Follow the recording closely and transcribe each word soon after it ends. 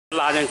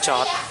là những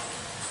chọt.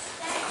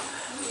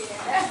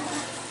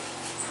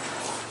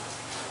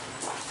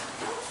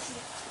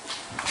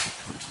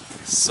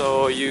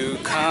 So you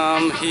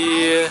come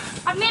here.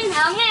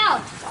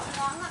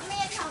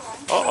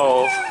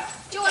 Uh-oh.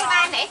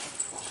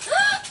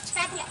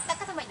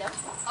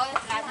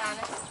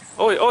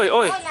 Ôi ôi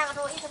ôi.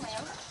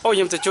 Ôi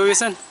nhầm từ chui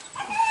xin.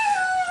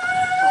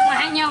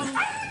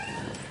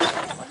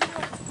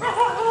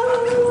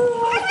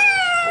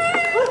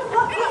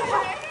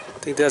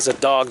 I think there's a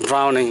dog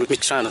drowning. We're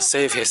trying to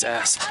save his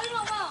ass.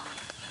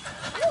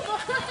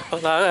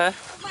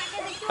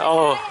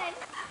 Oh,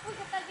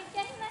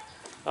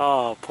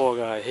 oh, poor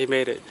guy. He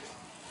made it.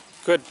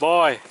 Good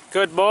boy.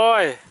 Good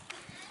boy.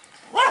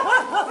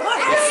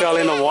 He fell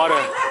in the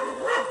water.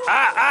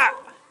 Ah, ah.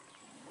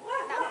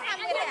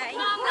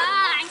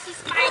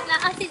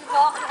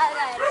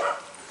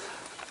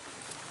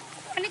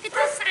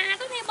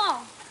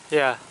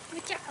 Yeah.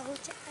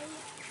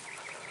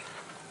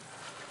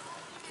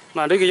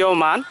 Mà đi cái vô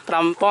mán,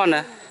 làm pon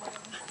nè.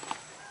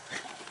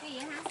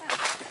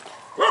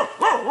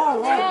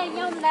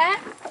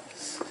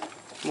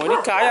 Mỗi ní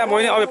cái à,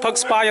 mỗi ní ở phật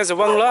spa giờ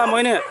vâng nữa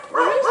mỗi ní.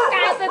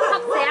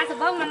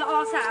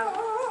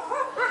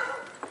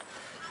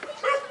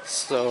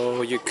 So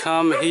you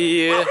come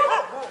here,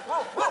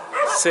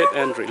 sit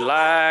and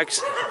relax.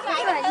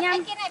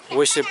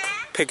 We should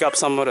pick up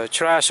some of the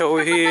trash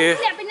over here.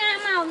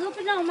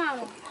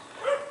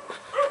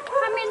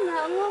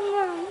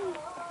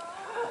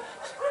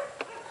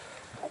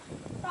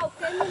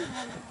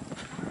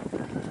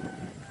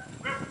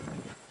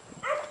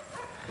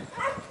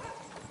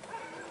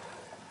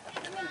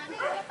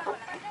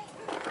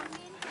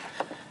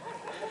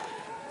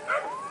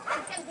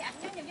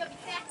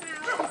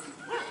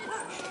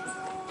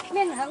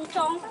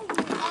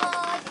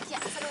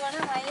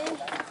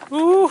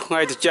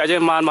 Ngày thì chạy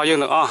trên màn bao nhiêu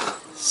nữa.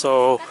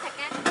 So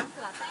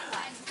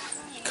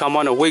come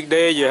on a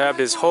weekday, you have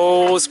this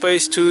whole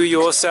space to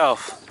yourself.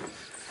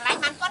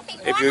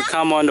 If you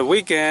come on the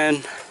weekend,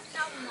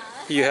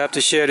 you have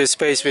to share this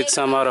space with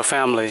some other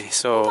family.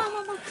 So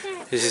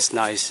this is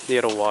nice,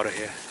 near the water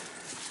here.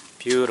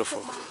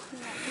 Beautiful.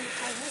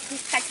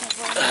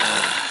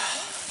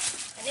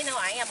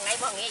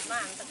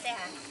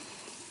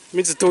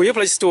 Mình sẽ tôi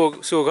lấy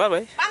sủa gót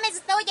vậy. Ba mình sẽ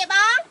tôi vậy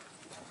ba.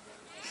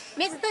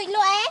 Mình sẽ tôi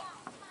luôn ấy.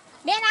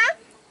 Biết á?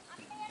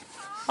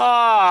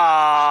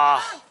 À.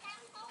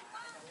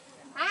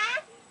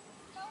 Hả?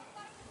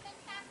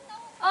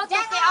 Ô, tụi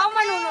cái ống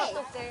mà luôn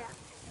tụi cái.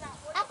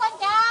 À con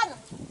chân.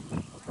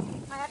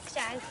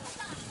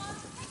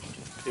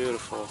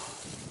 Beautiful.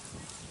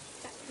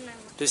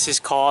 This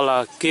is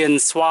called Kien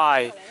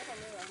Swai.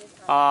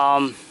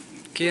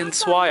 Kien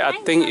Swai, I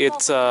think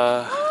it's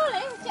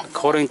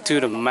according to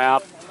the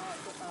map.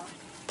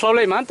 Flow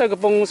lên mán tới cái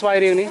bông xoay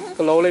riêng đi,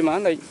 cái lô lên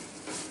mán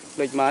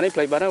like mán ấy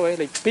play bắn away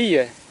like P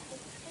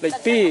like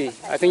P.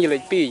 I think you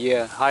like P,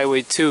 yeah.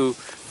 Highway 2,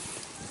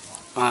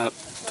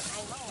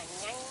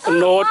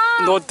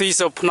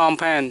 northeast of Phnom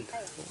Penh.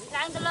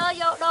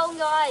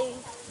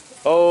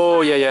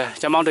 Oh yeah,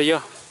 chăm mong được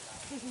chưa?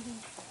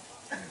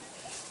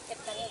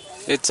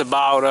 It's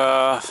about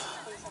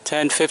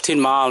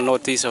 10-15 miles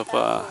northeast of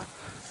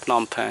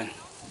Phnom Penh.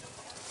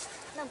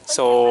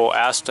 So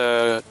ask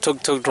the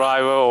tuk-tuk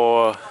driver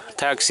or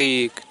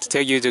taxi to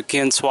take you to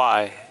Kien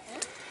Swai.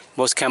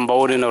 Most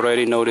Cambodians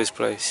already know this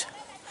place.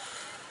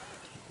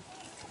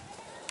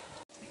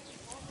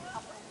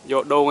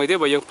 Dột đồ ngay tiếp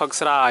bây giờ phật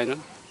sài nữa.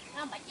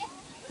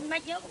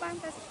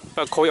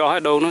 Và khối ở hết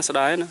đồ nó sẽ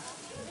đáy nữa.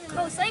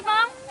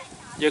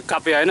 Giờ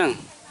cặp vậy nè.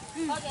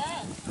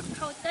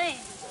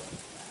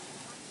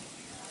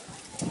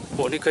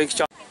 Bộ đi cây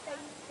chó.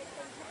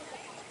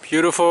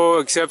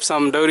 Beautiful, except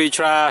some dirty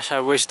trash. I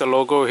wish the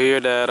local here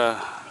that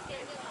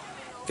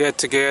get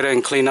together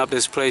and clean up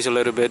this place a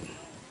little bit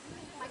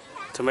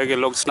to make it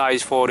look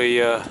nice for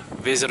the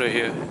visitor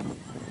here.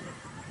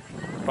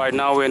 Right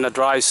now we're in the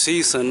dry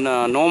season.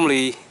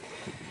 Normally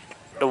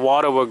the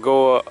water will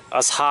go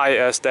as high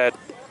as that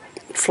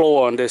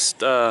floor on this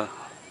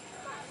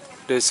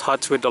this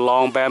hut with the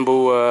long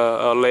bamboo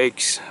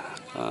legs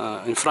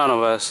in front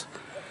of us.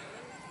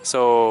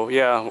 So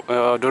yeah,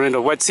 during the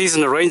wet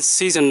season, the rain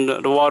season,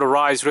 the water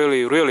rises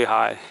really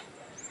high.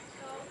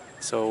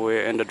 So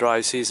we're in the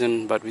dry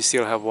season, but we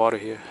still have water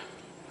here.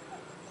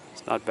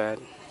 It's not bad.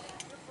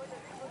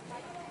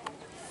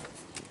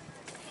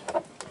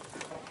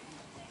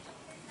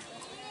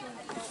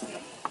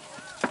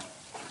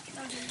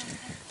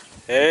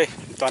 Hey,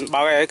 toàn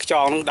bao cái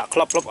tròn nó đã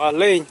lấp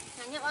lên.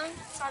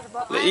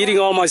 They're eating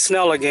all my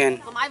snail again.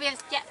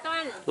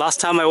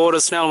 Last time I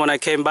ordered snail, when I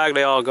came back,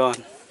 they all gone.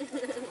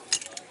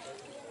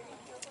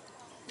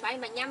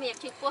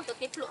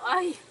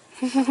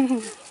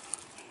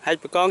 Hai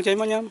bà con chơi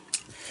mà nhâm.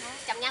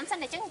 Chậm nhắm xanh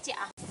này chứ chị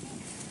ạ.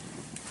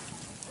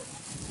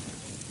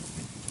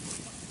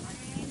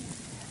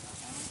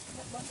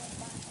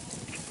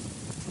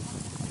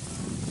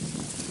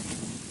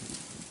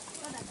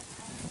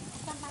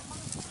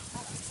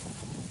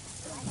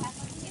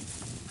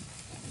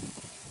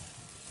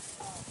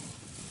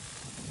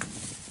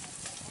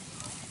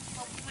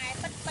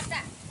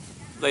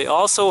 They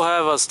also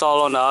have a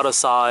stall on the other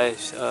side.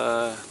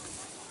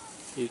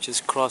 You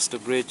just cross the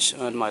bridge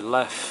on my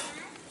left.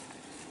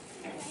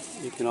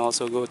 You can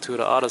also go to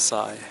the other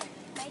side.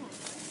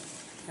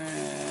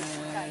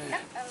 And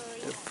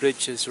the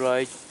bridge is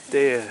right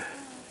there.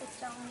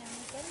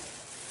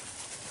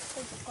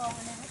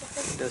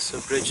 There's a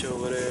bridge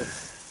over there.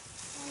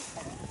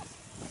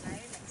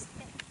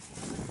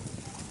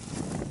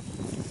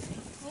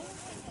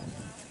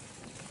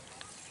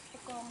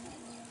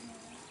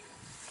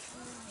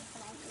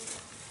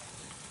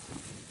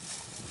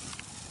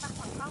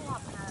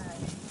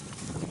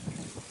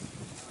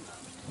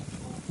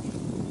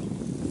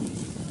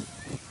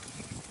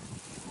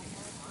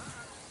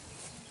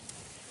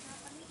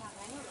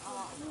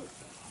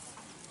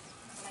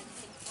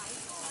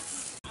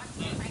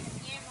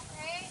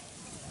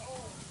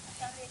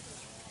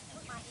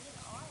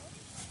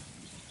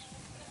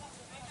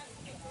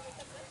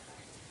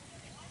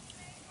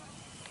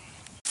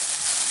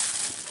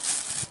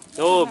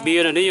 Oh,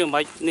 bia này đi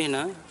mày nè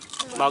nè,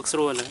 bạc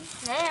sườn này.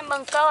 Nè,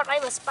 mừng câu đây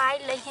mà spy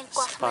lên hen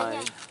quạt đấy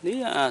nha.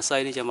 Ní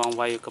xây đi cho mong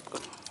vay cặp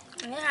cặp.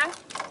 Nhớ hả?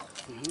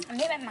 Anh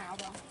biết em màu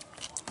rồi.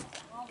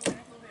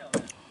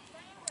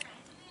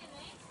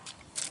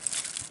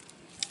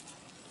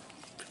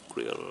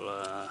 Grill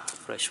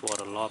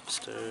freshwater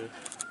lobster.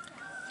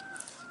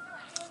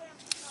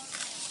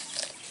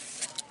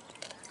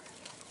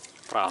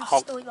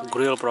 Prahok,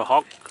 grill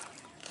prahok.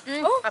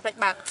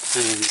 Bạc.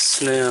 And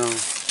snail.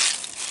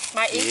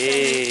 Yeah,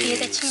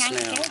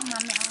 snail.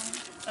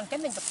 Cái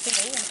mình tập cái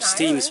đấy.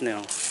 Steam snail.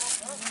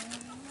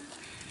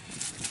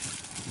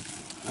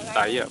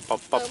 Tay à,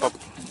 pop pop pop.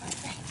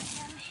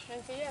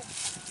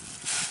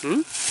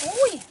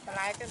 Ui,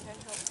 lại cái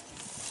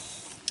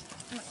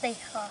mặt tì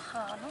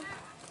hờ nó.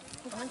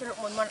 Nó cho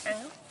lụng mòn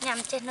ăn.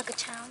 Nhằm trên nó cái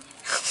cháo.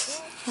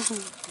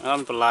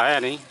 Ăn lại à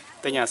đi.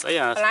 Tới nhà sấy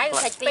à. Lại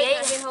sạch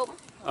pê trên hôm.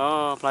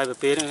 Lại về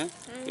pê nữa.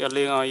 Cái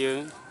liên ở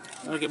dưới.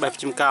 Cái bẹp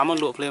chim cá mà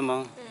luộc lên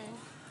mà.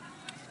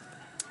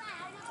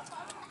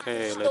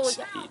 Okay,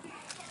 let's eat.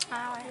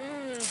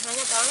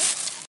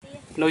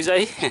 Nồi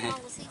giấy.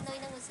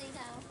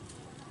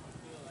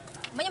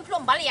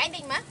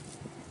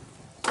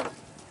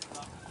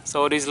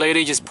 So this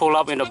lady just pull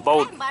up in a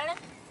boat,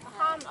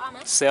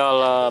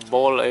 sell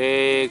boiled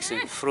eggs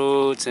and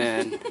fruits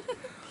and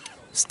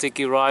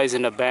sticky rice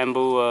in a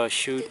bamboo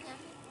shoot.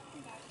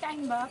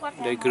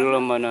 They grill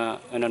them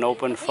in an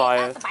open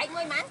fire.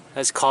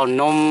 That's called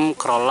nom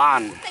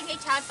krolan.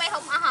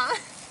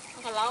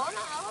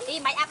 Đi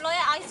mày áp lối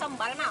ơi xong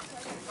bả nào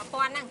mà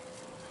quan năng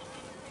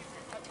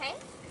ok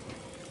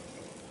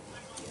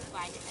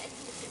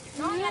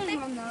nó là thế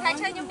thầy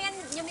chơi như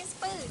miên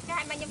spư cái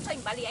hai mà nhâm chơi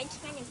bả lì anh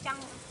ngay nhầm trăng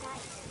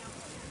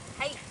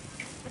hay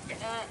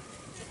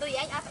tôi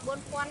anh áp bốn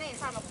quan này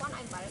sao mà quan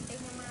anh bả lên đây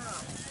nhưng mà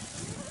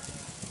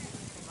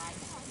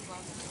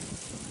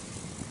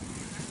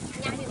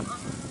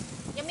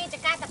nhâm miên cho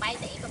ca tập bài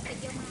tỷ còn thích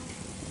yêu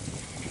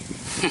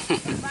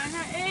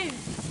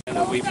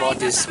We bought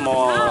this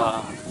small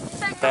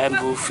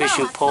bamboo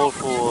fishing pole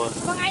for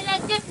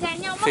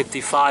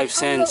 55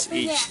 cents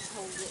each,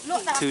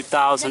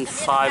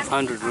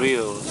 2,500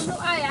 reals.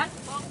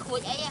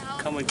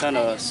 Come with kind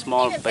of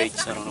small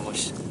baits. I don't know what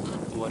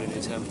it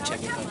is. I haven't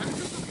checked it out.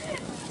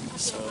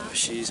 So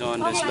she's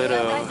on this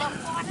little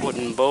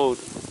wooden boat.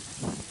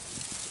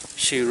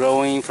 She's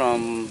rowing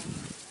from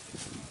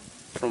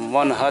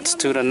one hut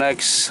to the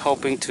next,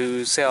 hoping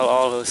to sell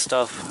all her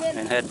stuff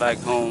and head back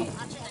home.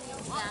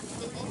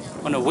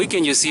 On the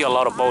weekend, you see a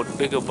lot of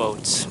bigger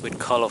boats with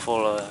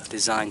colorful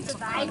designs.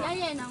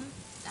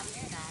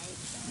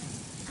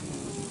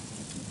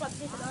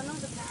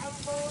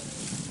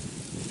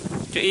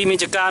 Chứ im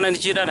chả cá này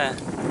chứ đó nè.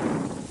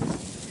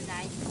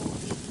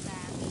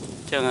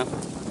 Chẳng hả?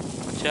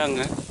 Chẳng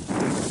hả?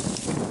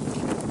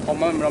 Hôm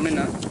nay mình làm đi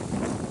nè.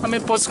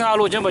 Mình post ngao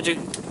luôn chứ mà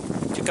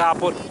chứ cá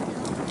post.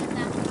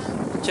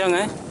 Chẳng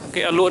hả?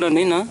 Cái lụa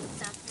này nữa.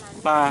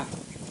 Bà.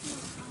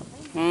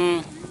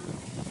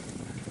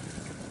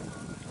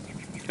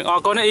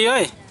 Con này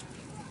ơi.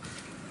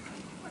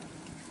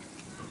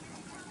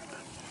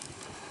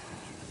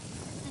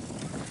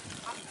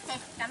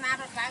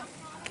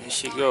 There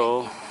she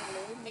go.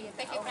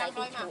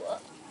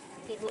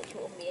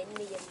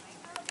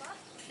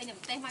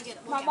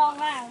 Mà bong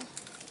ra.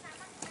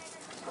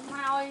 Không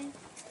thôi.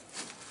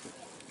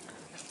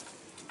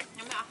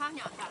 Nhắm nhỏ khác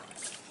nhỏ thật.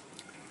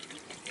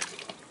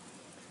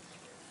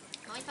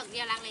 Nói thật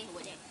ra lang lên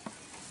của vậy.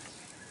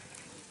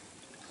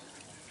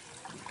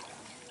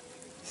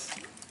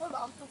 Ôi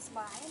bọn tụt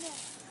bãi nè.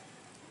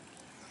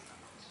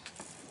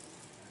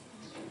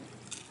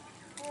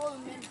 Ôi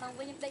mình không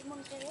có nhận định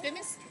mong chơi.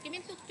 Cái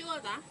miếng tụt chua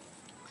hả?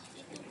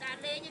 Cái tụt đá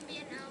lê như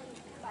miếng đâu.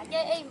 Bà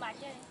chơi em bà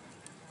chơi.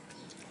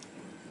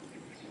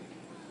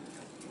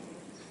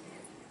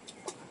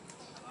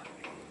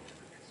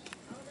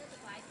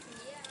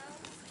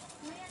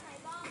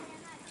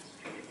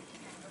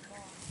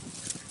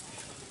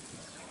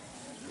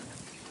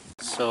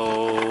 So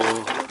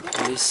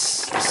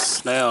this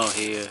snail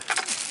here.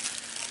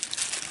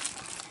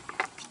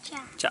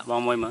 Chạm vào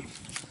môi mà.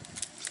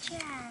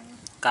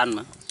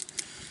 Can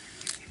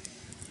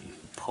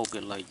poke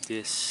it like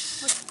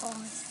this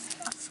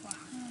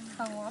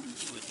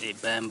with a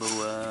bamboo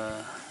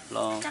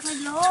long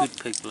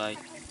toothpick like.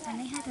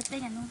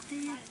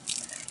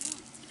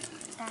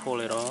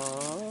 Pull it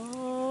off.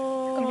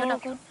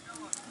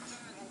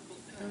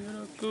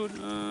 Good.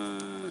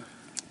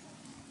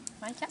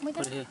 Put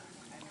it here.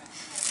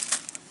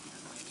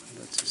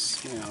 That's a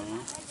smell.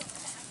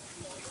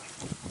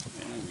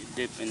 And you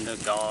dip in the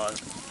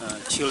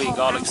chili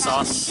garlic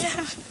sauce.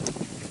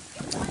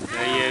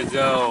 There you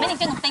go.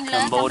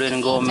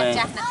 Cambodian gourmet.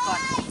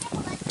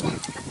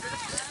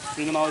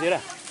 Ini mau dia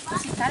dah.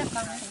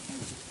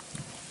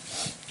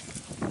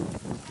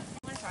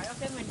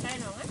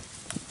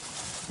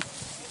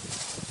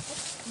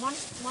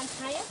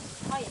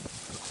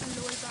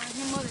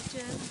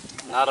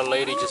 Now the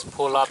lady just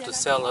pulled up to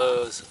sell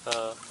her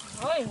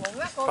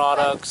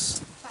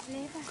products,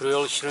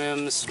 grilled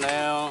shrimp,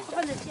 snail.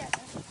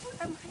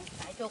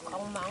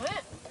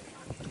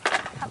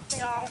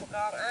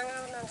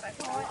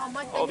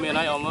 Oh, miền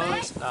này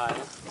almost died.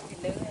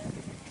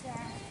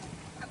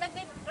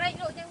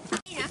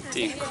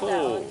 Pretty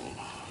cool.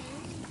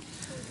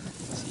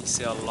 She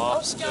sell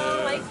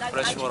lobster,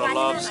 freshwater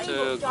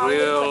lobster,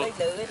 grilled,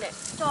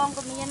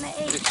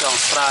 fried,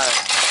 snail.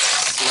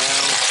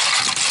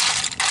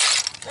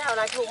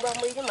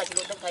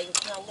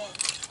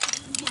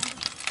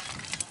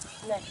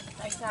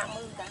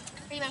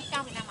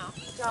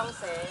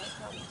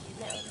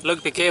 Lực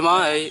thì kia mà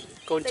ấy,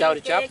 con trâu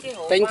thì chấp,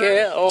 tính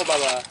kia, ô bà.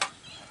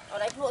 Ở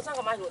đây luộc xong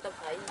còn mai luộc tập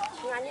thấy,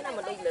 ngay như là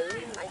mình đi lưới,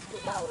 này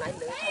luộc đầu này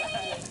lưới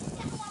thôi.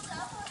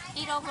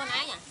 Đi đâu con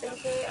ấy nhỉ? Tính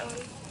kia ơi.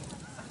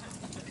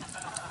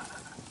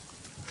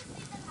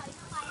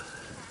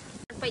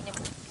 Phải nhập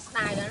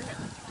style đó nè.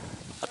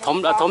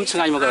 Thấm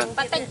sang anh mà kìa.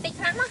 Bà tinh tích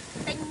lắm á,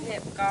 tinh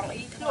đẹp con ý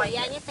thôi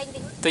ai nhé tinh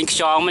tinh. Tinh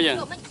tròn mà nhỉ?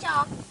 Lụa mấy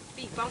tròn.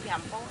 Bị con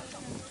thèm con.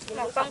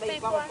 Con bị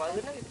con mở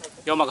nó.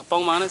 Vô mà cái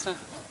bông mà nó sao?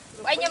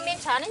 Anh nhâm miên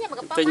sán nhưng mà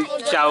cái bông Tinh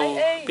trâu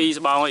pi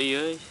bao ấy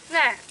ơi.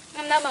 Nè,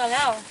 ngâm đâu mà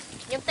đâu.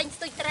 Nhâm tinh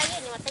tươi tray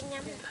nhưng mà tinh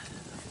nhâm.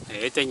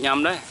 Để tinh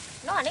nhâm đấy.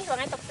 Nó là nít rồi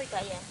ngay tóc tươi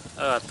tray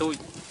à. Tôi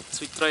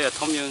tươi tray là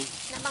thông nhưng.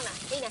 Nè bông nè,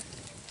 đi nè.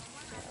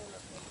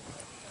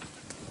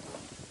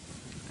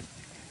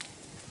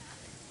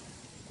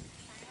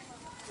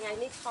 Ngày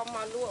nít không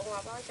mà luộc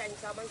mà bao chanh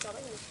cho bao nhiêu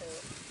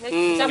sữa. Ngày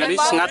nít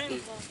ngắt.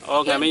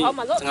 Ngày mi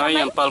ngày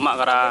em pel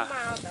makara.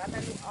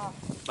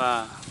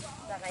 Ba.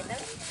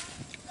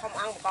 Không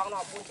ăn một con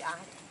nào buồn chả.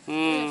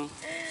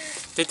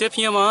 Tiếp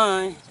nhiều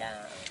mà.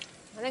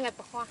 Đây ngày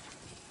bạc hoa.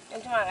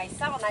 Em cho ngày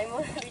sau này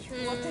mới đi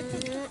mua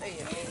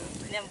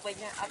làm bình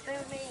ở tới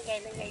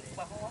ngày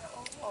bạc hoa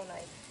ô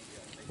này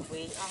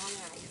vì on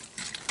ngày.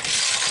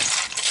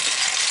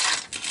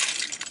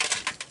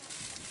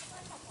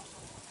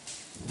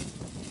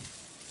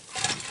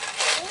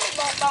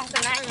 Bong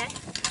sần anh nhỉ?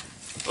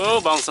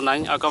 Bong sần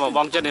anh, có một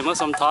bong chết thì mất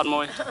xong thọt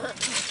môi.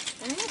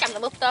 Cầm là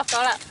búp tớp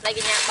đó là đây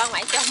cái nhà bong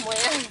mãi cho môi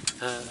á.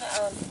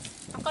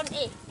 Con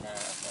gì?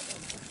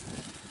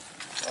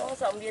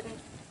 Sợ miên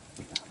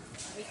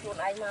vì chuột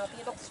ai mà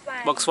thì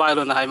bọc xoay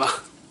luôn hay mà.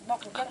 Bọc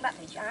chắc đặt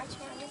thì trái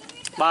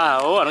Ba,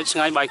 nó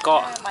ngay bài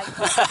cọ.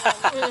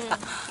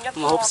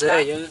 Mà hộp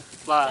dễ chứ.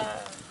 Ba.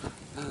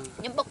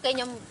 Nhâm bốc cây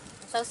nhâm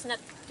sâu snat.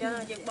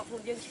 Bọc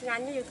dương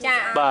ngắn như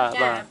ba.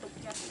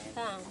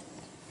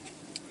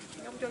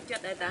 Nhâm cho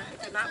chết đây ta,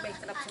 cho nó bị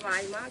đập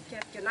xoay má,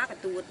 cho nó cái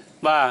tuột.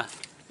 Ba.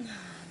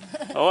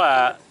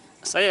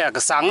 Sẽ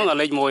cái sáng là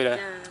lên môi rồi.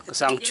 Cái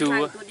sáng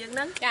chua.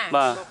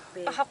 Ba.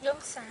 Học giống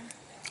sáng.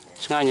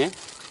 Ngay nhé.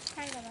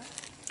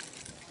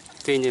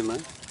 Tin gì mà.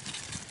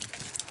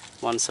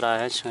 Món sài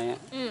hết ngay.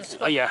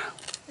 Ây da.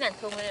 Nè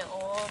không này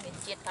mình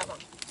chiết ta bằng.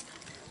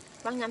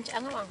 Băng nhắm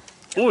trắng không bằng.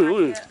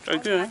 Ui, cái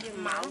kia.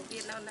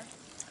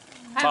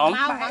 Bóng.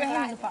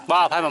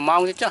 Ba phải mà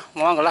mong chứ chứ,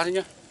 mong cái lát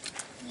chứ.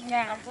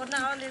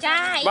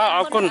 Trai. Ba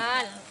ở con.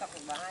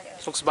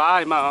 Súc ba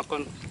mà ở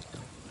con.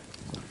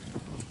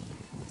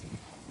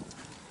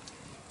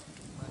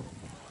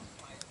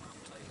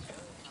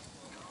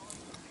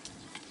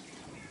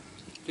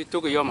 Cái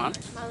tu cái vô mà.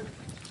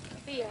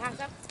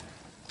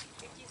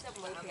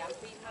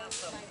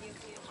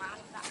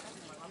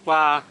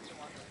 Và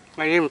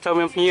ngày đêm sâu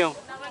em nhiều.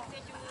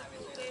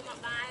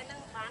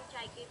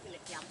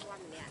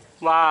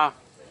 Và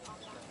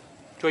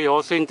cho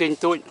yếu xin tin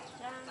tụi.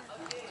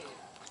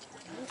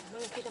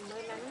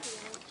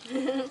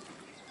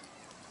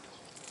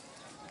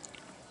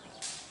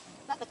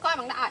 Bạn phải coi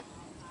bằng đại.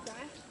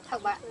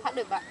 Thật bạn, thật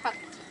được bạn, thật.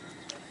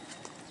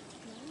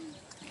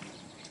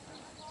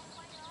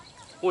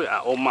 Ui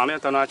ôm mà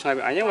tao nói chơi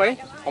với anh nhé vậy.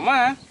 Ôm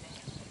mà.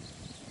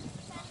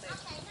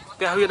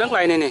 Cái hơi đứng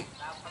này này.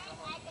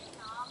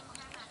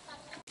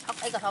 Học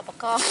ấy còn học bà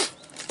con.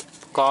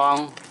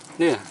 Con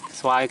nè,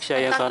 xoay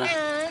cái con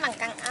này. Bằng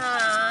căng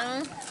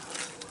ăn.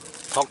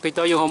 Học cái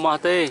tới vô hôm mà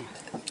tê.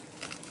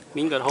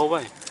 Mình gần hôm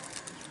vậy.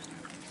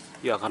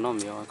 Giờ khăn nó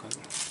miêu con.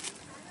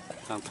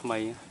 Làm thay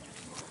mày.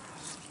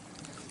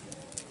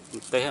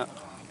 Tê hả?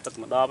 Tất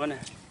một đo này.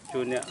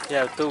 Chùi nè,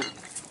 theo tu.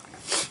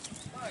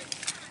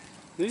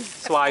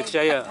 xoài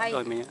chay à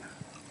rồi mình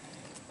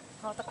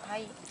họ tập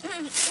thầy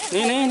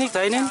ní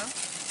thấy ní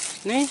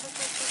ní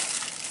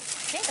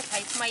thế tập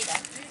thầy mày đã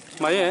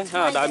mấy ấy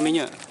à đại mình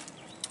à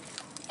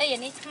ấy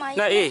ní mày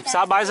này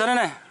sao bài sao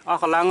này à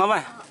còn lang không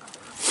mày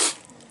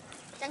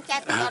Trang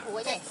trai của con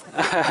hủi vậy.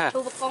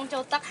 thu vật con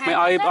cho tắc hai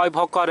mày ai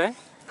phô con đấy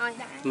Ôi,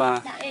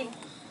 mà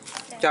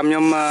chăm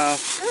nhom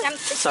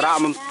sara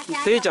mà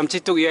tí chăm chi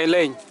tụi ấy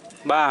lên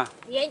ba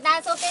vậy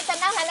đa số cái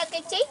nào hay là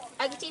cái chi?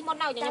 Cái chi món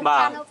nào vậy?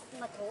 Ba.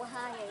 Mà thủ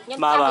hai. Nhưng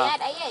Ba, trăm ba. vậy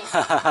đấy vậy.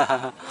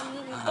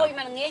 tôi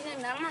mà nghe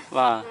nắng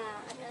Wow.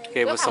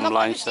 Gave us some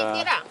lunch.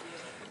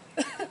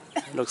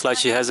 Looks like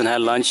she hasn't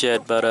had lunch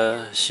yet, but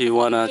she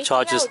wanna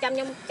charge us.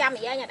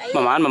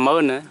 My man, my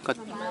mother, got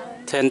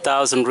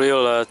 10,000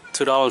 real,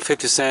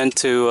 $2.50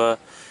 to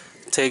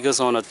take us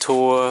on a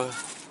tour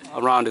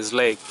around this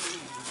lake.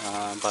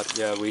 But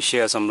yeah, we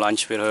share some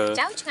lunch with her,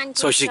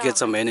 so she gets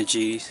some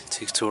energy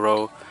to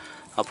row.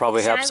 I'll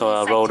probably help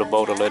row the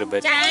boat a little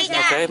bit.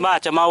 Okay, ba,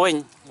 chào mau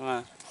anh.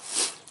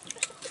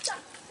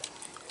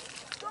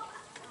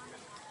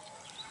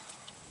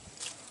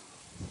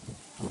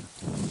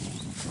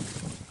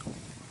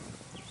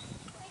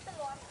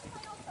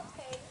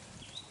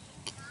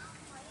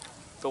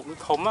 Tục nó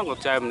thấm á, con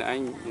trai mình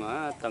anh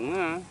mà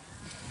tấn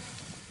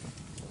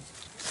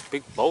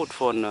big boat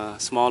for a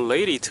small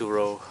lady to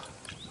row.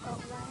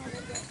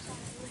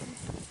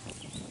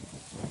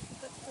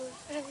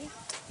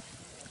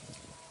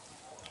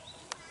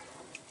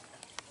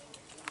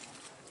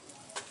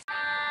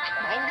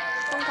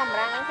 Không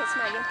camera nó thì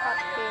smile dân thật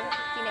thì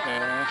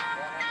này.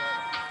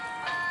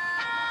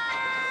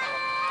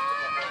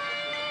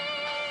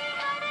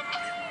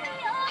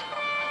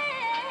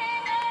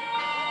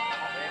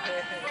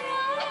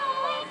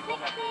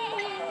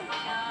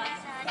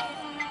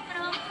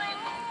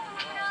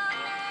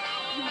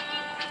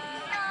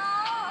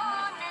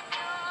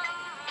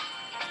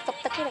 Tục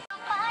tức cái này.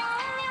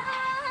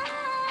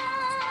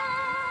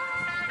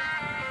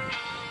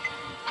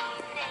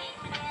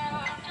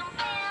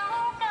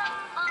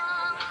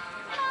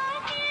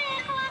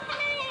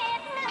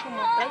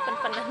 Một cái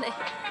phần lên đây.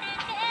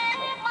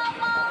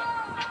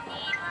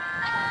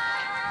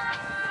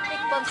 Cái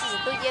bơm xì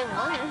tôi dương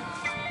nữa hả?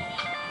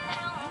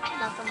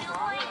 Đâu không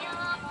có.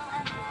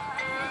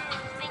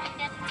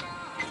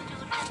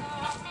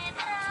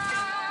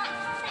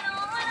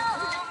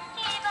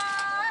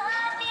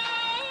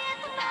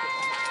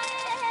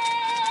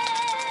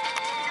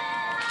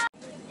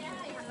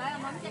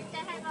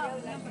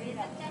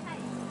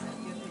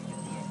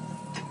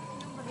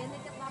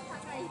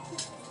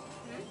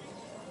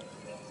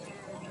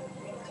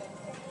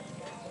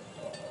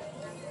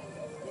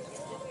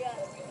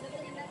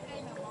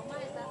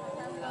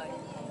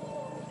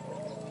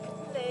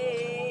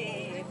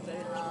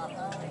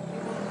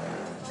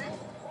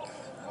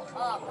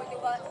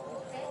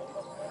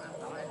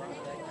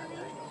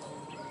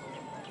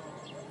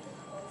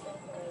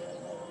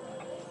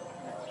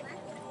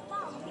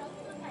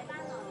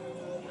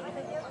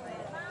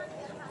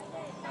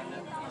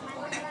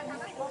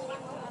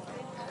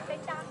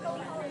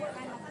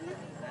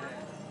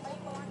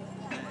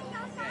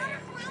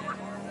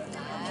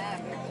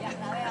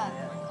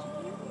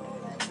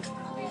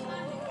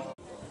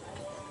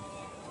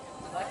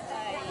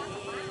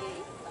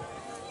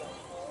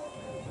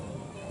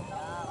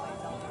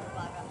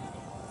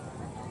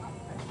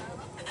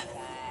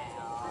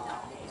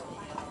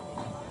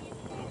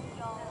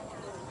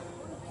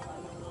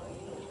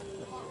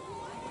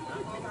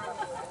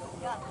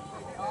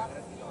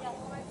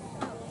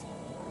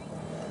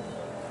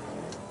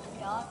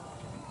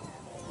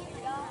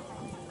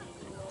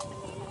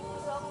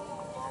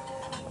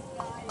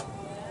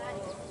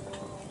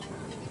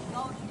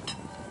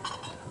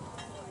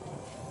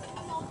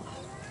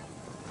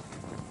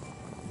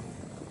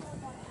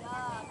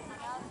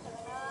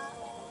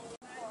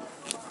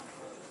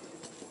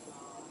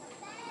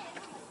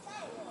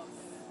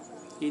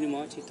 Đi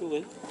nữa chị tu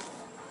ấy.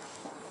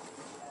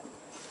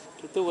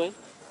 Chị tu ấy.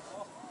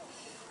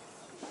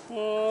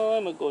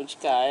 Ôi mà còn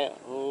cái ạ.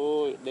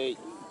 Ôi đây.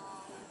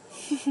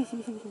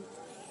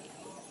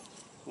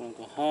 Còn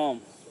có hòm.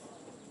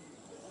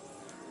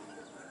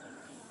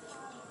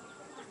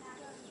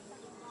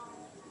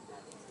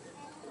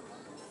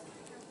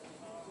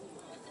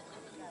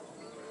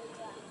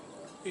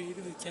 Đi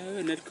được cháu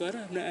nét có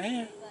ra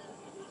nãy.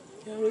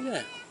 Cháu đấy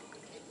à.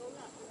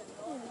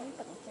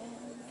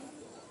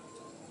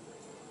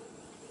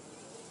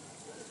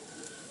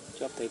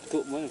 Cho thấy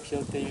tụ mới được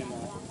siêu tê mà.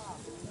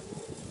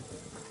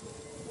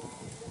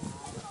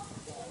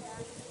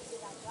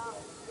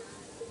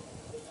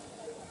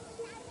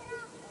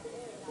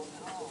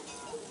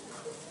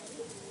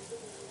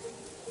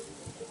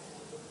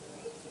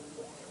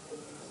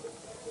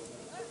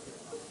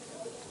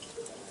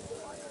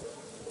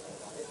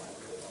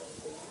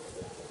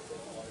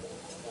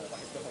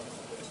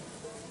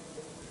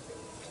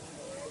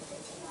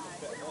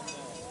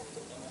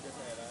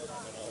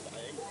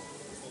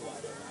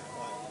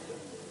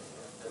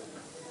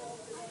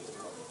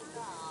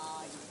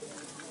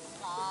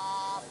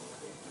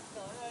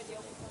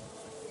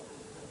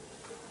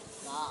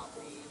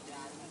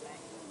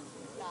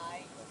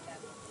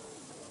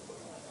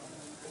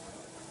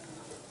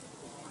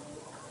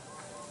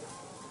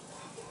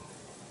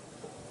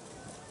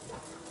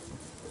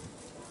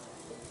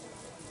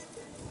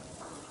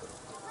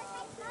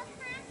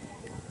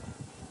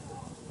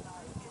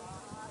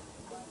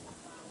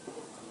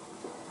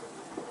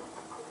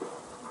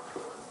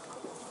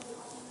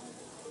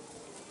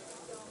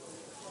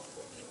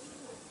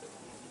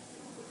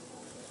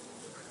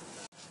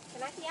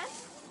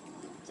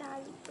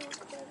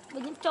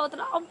 Mình cho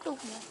tao ống tụt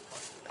nè.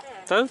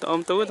 Tới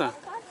ôm túi ta.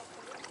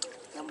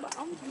 Trong bảo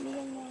ống thì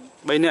miên này.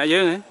 Bây nè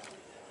dưới này.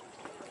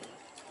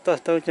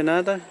 Tôi cho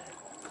nó tới.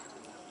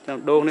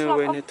 Trong đô này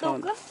bên này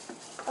thon.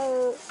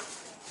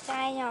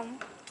 Sai nhầm.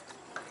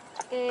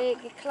 Cái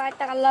khai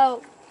ta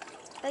lâu.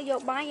 Tao vô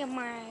bán cho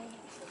mày.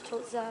 Chỗ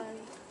giờ.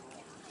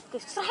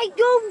 Cái sai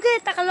dung kia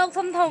ta lâu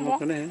thâm thầm hả?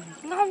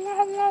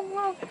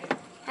 Ngon.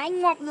 Hãy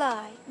ngọt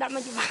lời. Đặt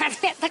mà chú bán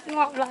mẹ thật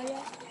ngọt lời.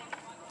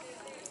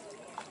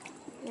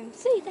 Làm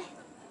gì đây?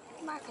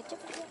 Ba cả chấp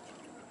đây.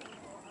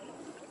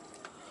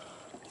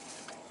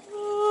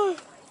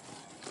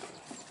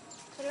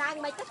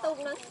 Lang mấy cái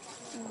tuồng nữa.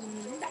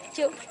 Đại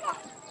trưởng.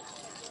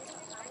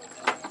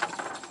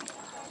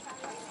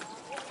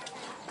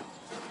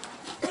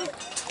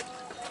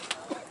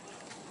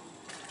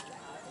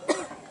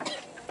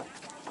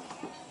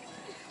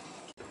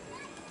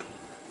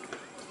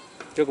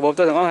 Chưa có bột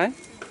tôi thằng ngon hả?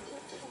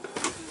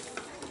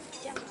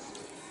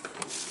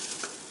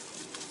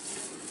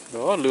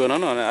 Đó lừa nó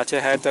là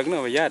chơi 2 tấn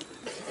nữa mà giác.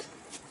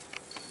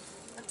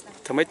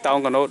 Thằng mấy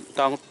tông còn nó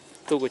tông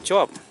tôi có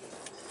chóp.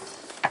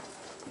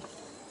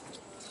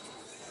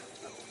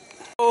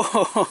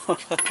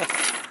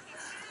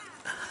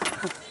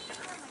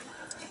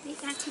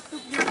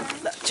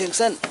 Đã trường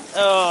sân.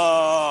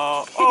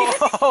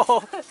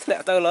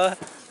 Lẹ tơ lỡ.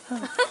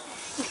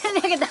 Cái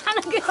này cái đá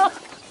nó kêu.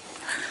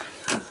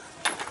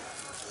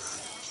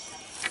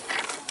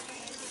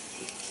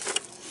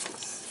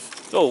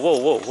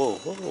 Whoa.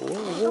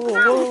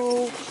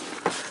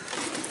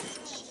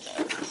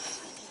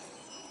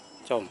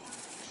 Chồng.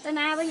 Tên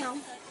ai với nhau?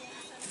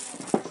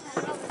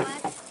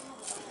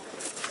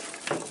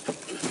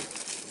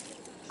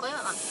 Có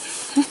bạn ạ.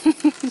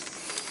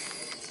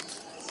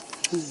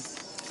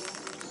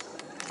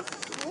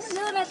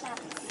 Đưa ra ta.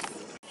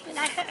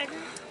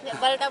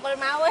 Double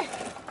mau ơi.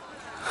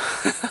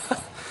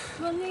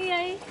 Vâng đi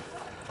ấy.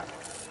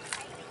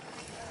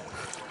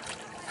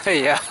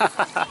 Hey ya.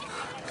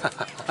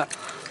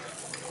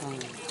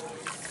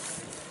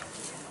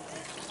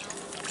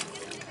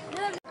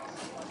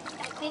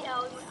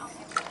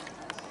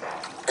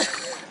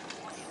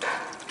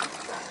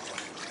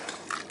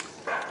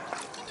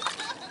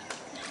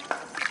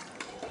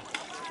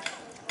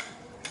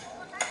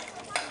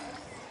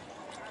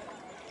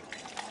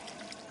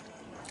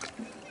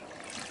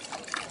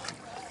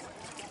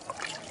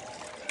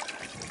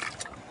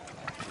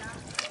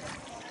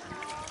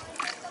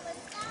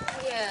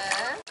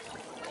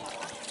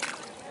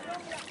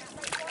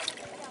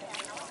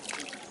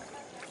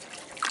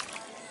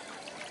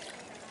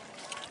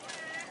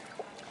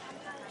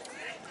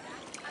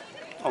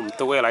 Ông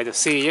tôi lại được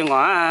xì chứ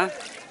ngõ hả?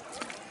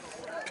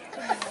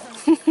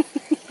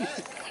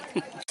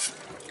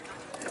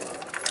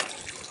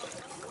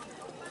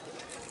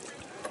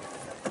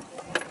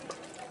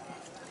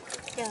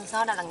 Chừng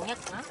sau đã lần nhất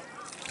nữa.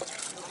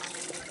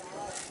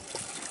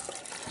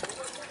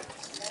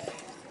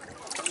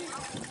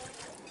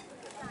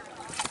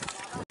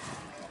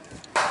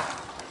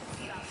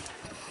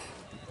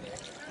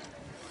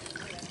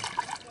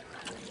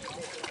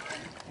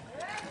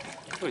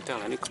 Ôi trời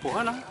ơi, nó cua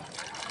hết nó.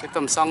 Cái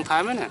tầm song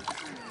thái mấy nè.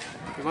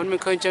 Thì vẫn mới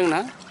khơi chân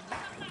nữa.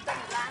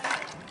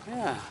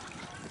 Yeah.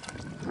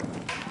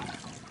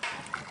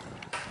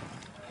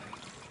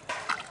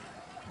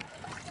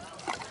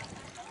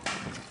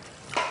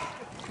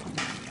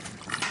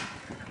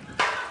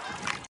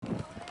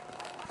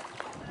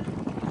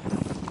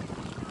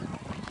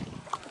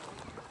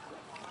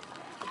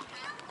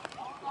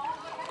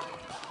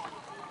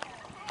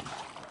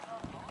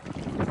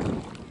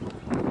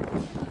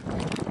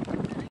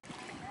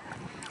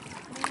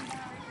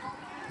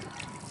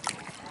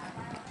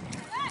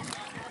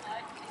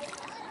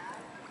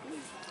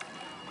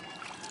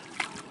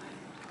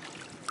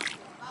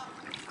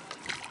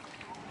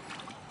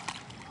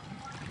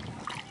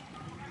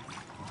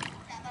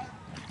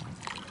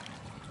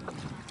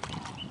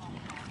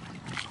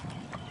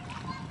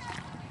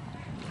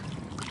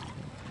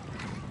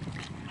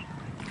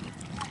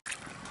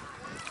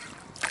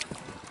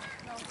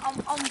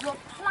 Ông ruột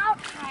lao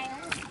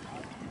thang.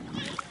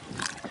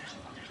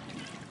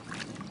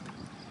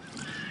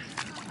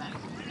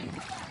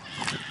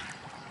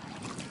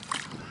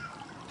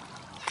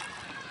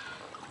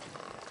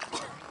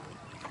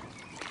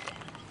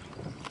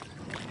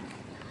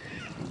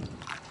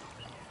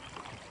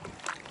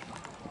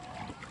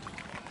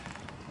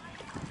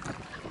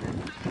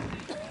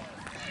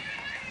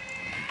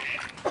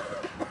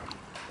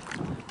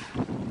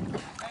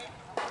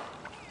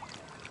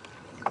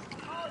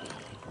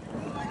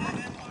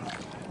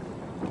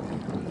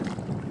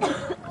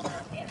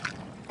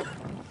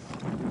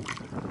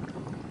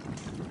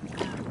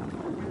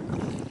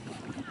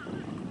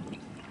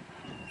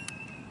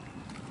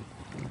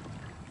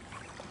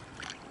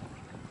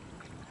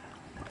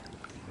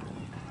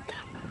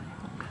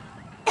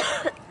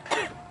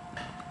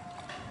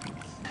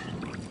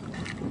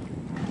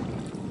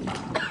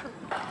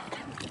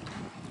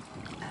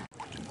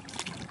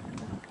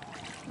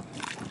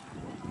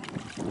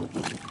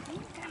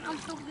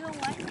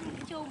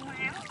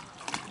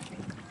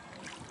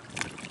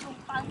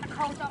 ta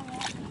không trong nữa.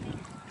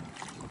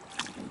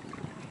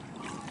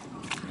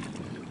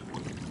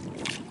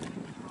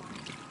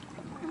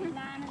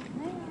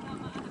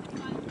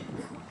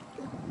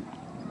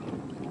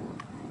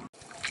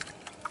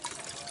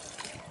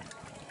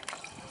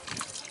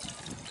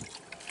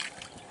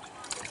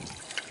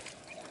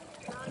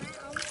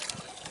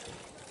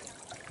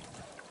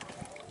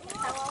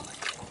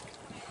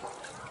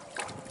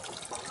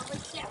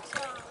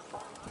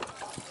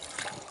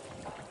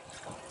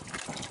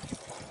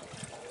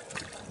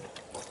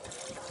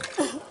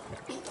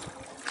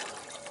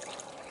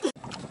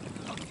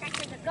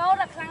 Đâu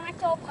là khăn nó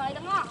chộp khởi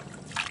đúng không?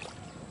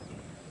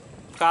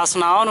 Cá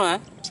sáo nữa hả?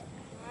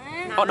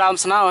 Có đam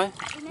sáo ấy?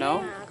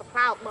 Đâu?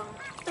 Phao bông.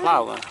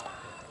 Phao à?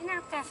 Cái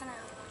nào cá sáo?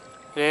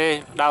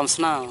 Ê, đam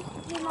sáo.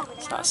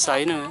 Xả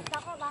sấy nữa.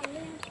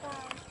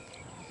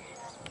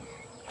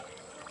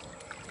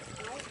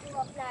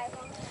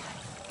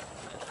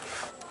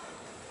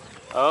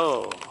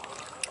 Oh.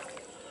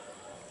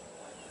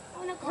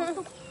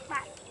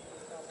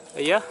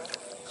 Ấy á?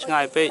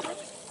 Ngay pe.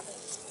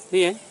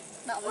 Đi ấy.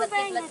 Động lực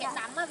cái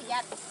đám á bây giờ.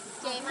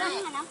 Chê mai.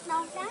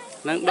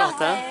 Nâng đỏ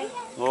ta.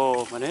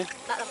 Ồ, mà đấy.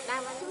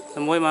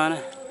 Nó môi mà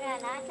này.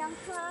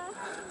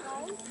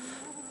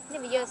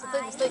 Nhưng bây giờ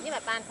tôi với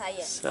mày ban thầy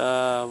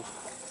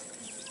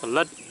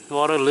Blood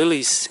water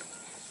lilies.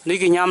 Ní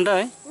cái nhâm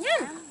đấy.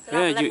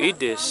 Yeah, you eat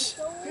this.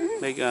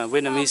 Make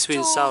Vietnamese sweet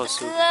and sour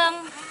soup.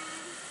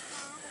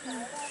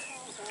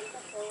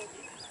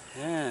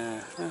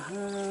 Yeah.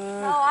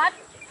 Đâu ớt?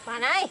 Bà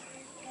này.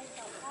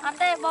 Ớt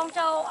đây bông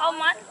châu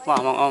ông ớt.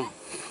 Wow, mong ông.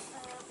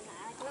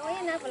 Nói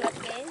nó phải lật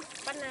cái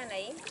bánh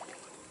này.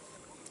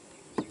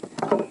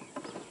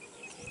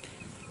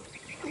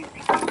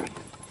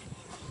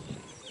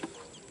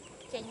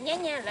 Chạy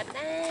nha lật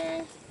á.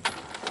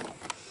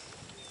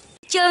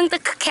 Chương ta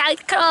khai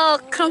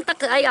không ta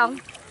cười ông.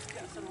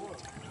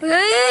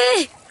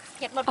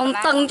 Ông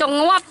Tân trong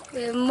ngót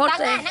một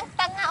này.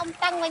 Tăng ông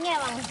Tăng với nha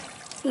bằng.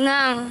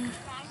 Nè.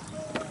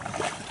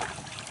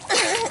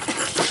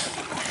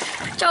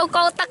 Châu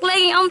cô tắc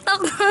lên ông Tân.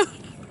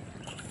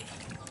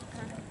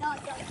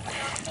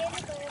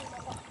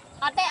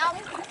 Ở đây ông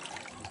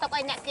tập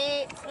anh nè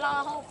cái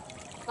lo không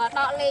có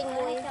đọ lên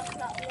mùi.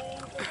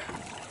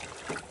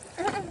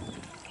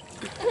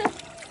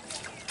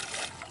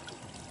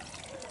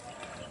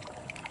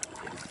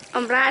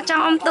 Ông ra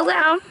trong ông Tân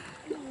không?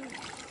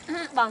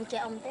 Bằng trẻ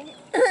ông thế.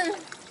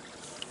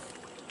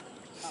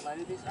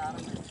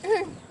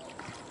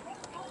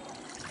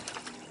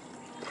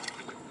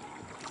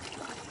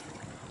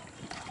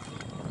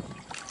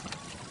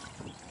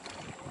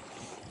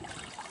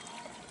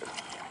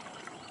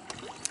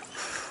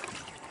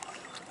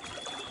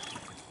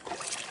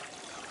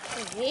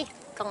 Gì?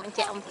 Còn anh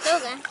trẻ ông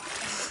trước á.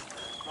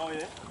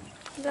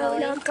 Rồi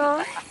đó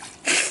có.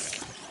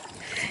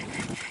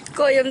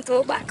 Cô em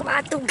thua bà các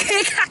bà tung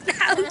ghê khác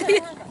nào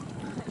tiên.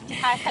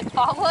 Hai thật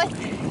khó thôi.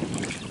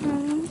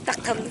 Đặc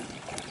thầm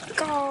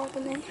co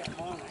bên này.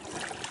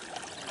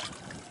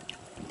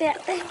 Đẹp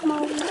đấy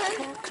màu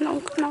nông.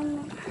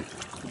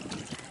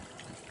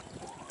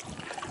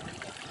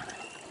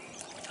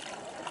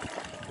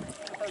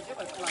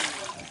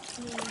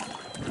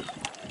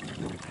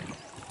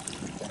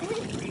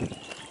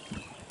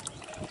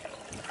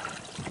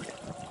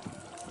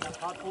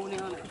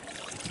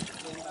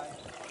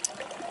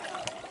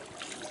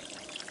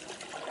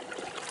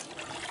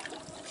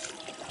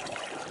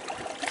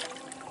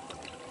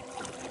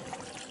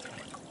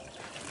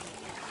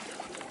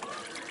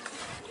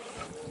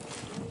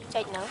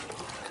 Chạy nữa.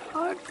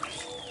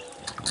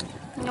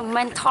 Nhưng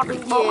mình thọt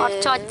bộ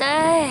cho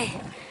tê.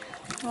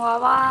 Ngoài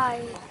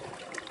vai.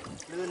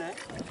 Lươn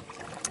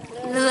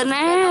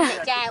á.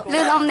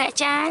 Lươn ông nẹ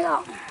trái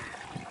rồi.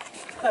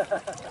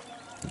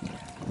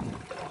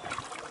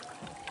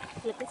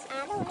 Lươn cái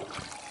xa đâu.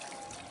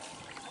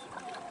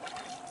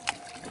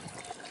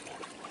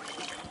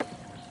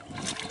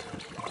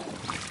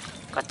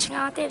 Có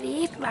ngó tê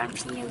biết bạn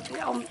nhiều chú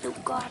ông tụ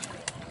con.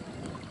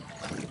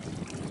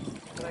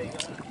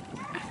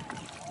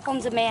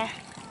 Không dùm mẹ.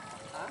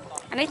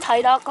 Anh ấy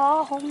thời đó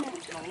có không?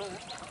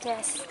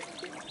 Yes.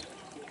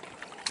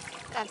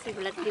 Cảm xúc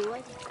lật điếu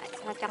ấy.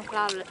 Nó chẳng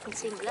lo lật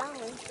xinh lắm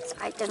ấy.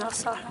 Ai cho nó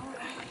so lắm.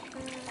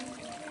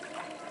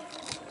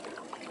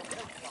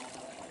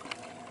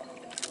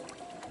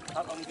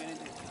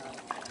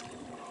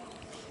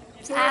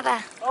 Sao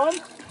à?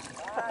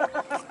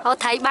 Họ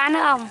thấy bán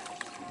nữa không?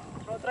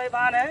 Rồi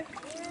ba đấy.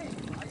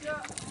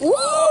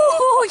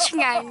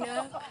 Ngày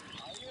nữa.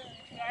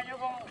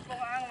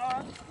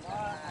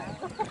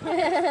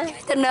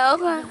 Tên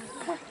nước à.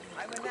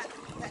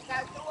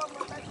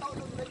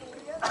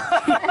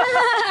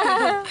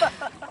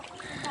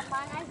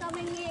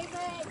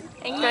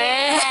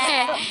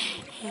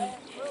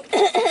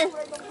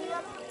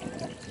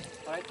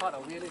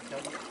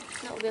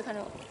 Nậu việc hả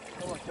nậu?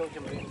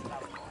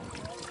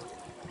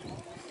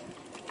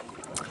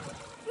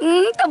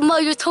 Tao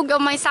mơ YouTube cho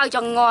mày sao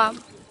cho ngon.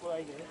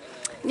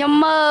 Nhưng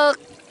mơ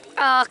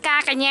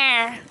ca cả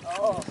nhà.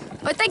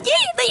 Ôi tao chí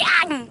tao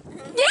ăn.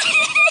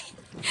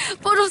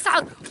 Bố nó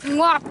sao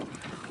ngọt.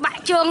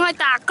 Bạn trường hơi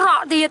tả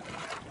cọ thiệt.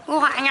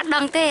 Ngọt anh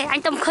đằng thế,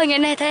 anh tâm khơi như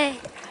này thế.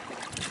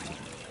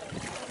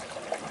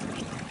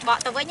 Bỏ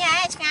tao với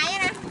nhà ngay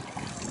nè.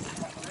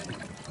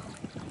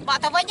 Bỏ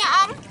tao với nhà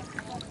ông.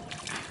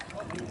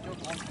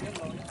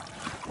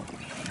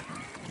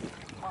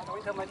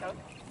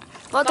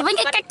 Bỏ tao với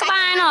cái cách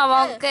ba nó mà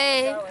ok.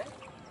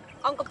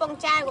 Ông có bông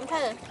trai cũng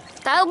thử.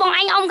 Tớ bông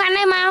anh ông khăn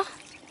đây mà.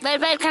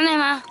 Về khăn này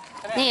mà.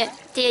 Nè,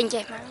 thì anh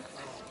chạy mà.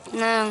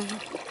 Nè.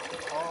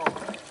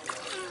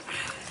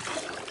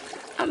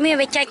 Mẹ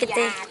về chạy cái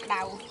gì?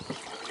 Đầu.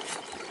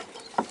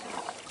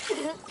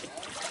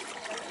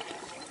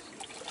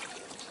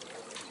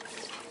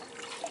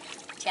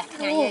 Chặt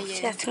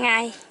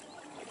ngay.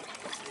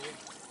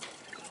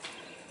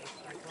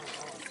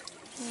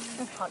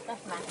 Hột đó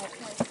mà hột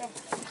thôi.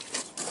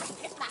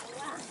 Cái tặng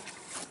quá.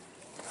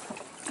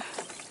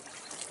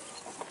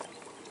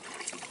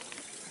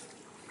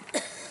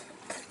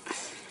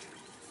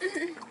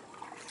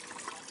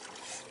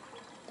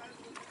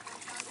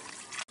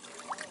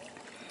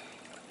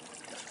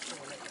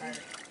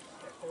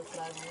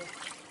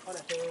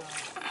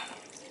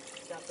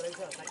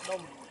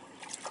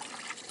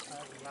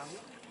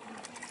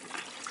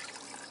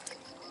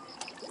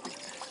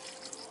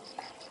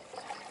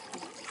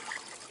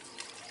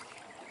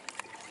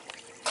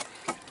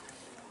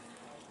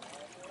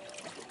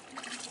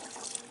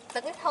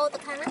 Tự cái thô tự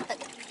khăn á tự.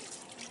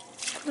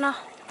 Nó,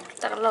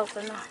 tặng lộc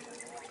rồi nó.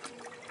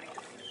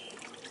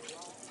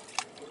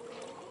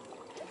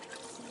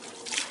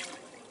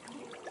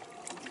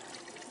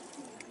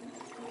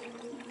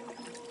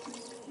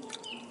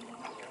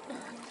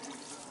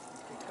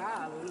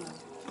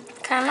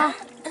 Khăn nó.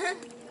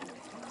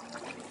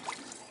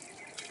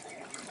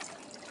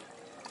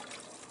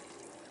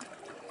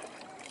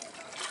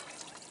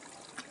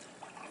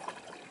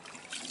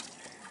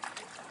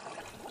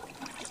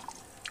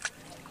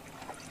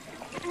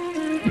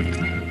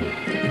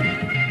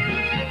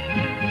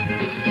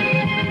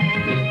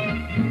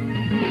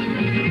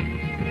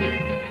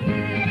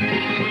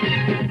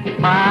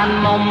បាន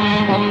មុំ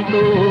ហុំ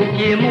ទូ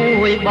ជាមួ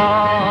យប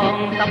ង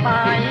សប្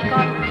បាយ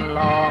ក៏ឡ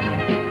ង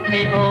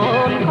ឲ្យអូ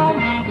នកុំ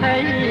ភ័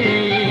យ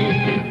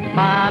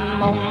បាន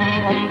មុំ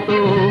ហុំ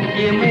ទូ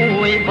ជា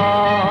មួយប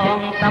ង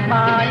សប្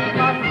បាយ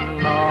ក៏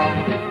ឡង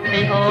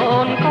ឲ្យអូ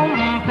នកុំ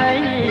ភ័យ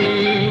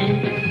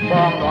ប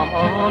ងនាំ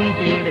អូន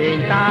ជិះលេង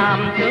តាម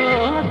ជើ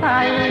ស័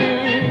យ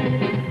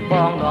ប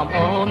ងនាំ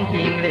អូន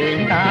ជិះលេង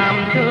តាម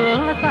ជើ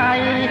ស័យ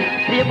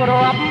រៀប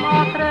រាប់អ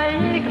ស់ត្រី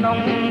ក្នុង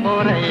បុ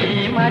រី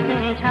ម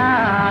ច្ឆា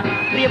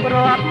រៀប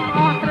រាប់អ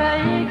ស់ត្រី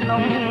ក្នុ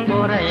ង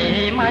បុរី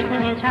ម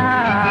ច្ឆា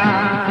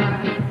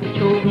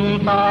ជូក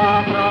ត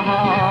ក្រហ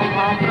ម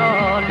អមប្រ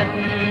លិត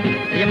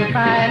រៀម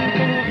សែន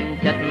ពេញ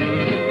ចិត្ត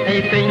ឲ្យ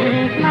ពេញ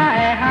ស្នេ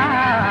ហា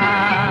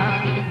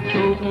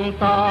ជូក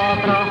ត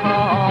ក្រហ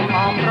មអ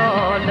មប្រ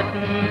លិត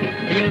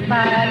រៀម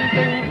សែន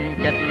ពេញ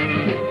ចិត្ត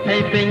ឲ្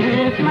យពេញ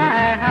ស្នេ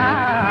ហា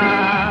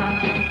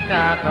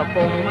ការក្រ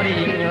ពុំរី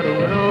ករុង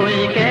រួយ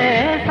កេ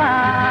សា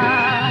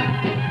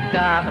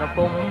ការក្រ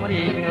ពុំ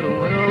រីករុ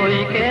ងរួយ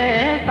កេ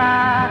សា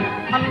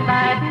អណ្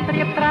ដែតត្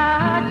រៀបត្រា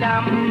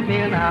ចាំពេ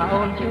លណា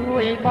អូនជួ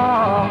យប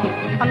ង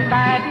អណ្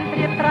ដែតត្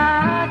រៀបត្រា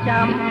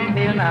ចាំ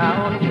ពេលណា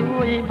អូនជួ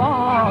យប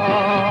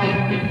ង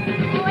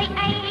ជួយ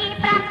អី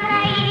ប្រាក់ត្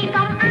រី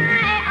កុំអា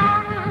យអ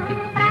ង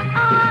ប្រាក់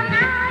អូន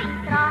ឲ្យ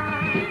ត្រង់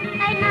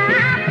ហើយណា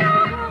ព្រ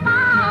មប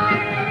ង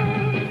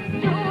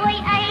ជួយ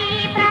អី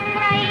ប្រាក់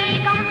ត្រី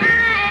កុំ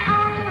អាយអ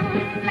ង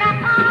ប្រាក់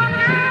អូន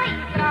ឲ្យ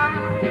ត្រង់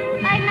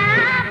ហើយណា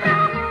ព្រ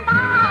មប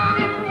ង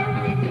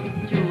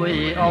ជួយ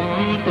អ៊ំ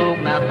ទូក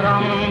ណាត្រ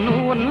ង់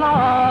នួនឡ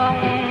ង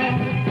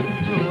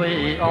ជួយ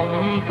អ៊ំ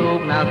ទូក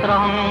ណាត្រ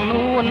ង់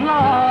នួនឡ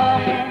ង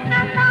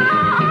អាតអូ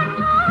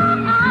ន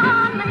អូ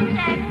នមិន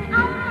ចេះ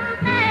អ៊ំ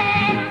ទេ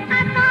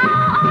អាតអូ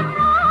ន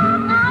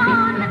អូ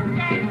នមិន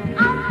ចេះ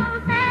អ៊ំ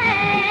ទេ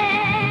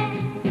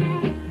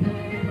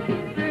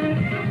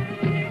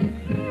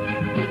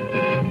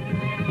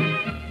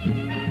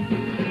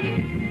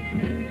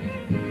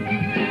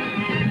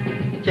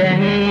ចេ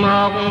ញម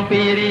ក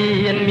ពីរៀ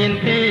នមាន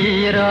ពី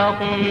រ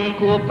ក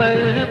គួពើ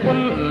ពុន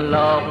ឡ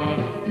ង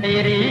ឲ្យ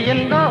រៀន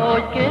ដូ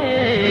ចគេ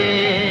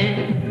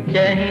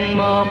ចេញ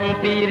មក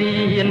ពីរៀ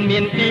នមា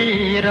នពី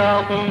រ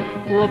ក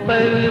គួ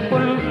ពើពុ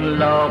ន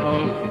ឡង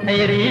ឲ្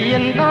យរៀ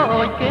នដូ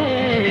ចគេ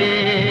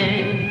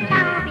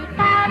តាំងពី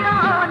កើត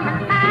អូនមិន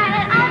ដែ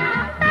លអ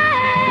ត់ទេ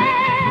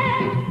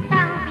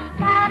តាំងពី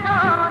កើត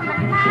អូនមិ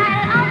នដែល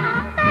អ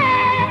ត់ទេ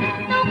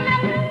ទុកនឹ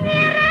ង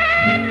នារី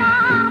ម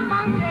កប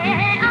ងចេ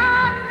អូ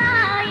ន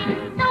ហើយ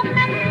ទុក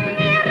នឹង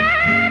នារី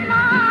ម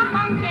កប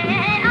ងចេ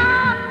អូ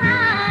ន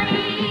ហើយ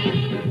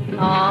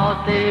អោ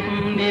ទេព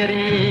នា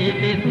រី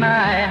ពីស្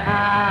នេ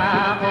ហា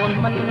អូន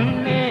មិន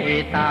មេ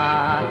ត្តា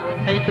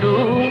ឲ្យទ្រូ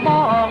ងប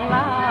ង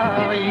ឡើ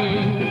យ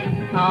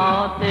អោ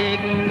ទេព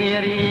នា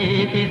រី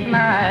ពីស្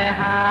នេ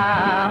ហា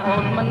អូ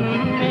នមិន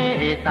មេ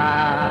ត្តា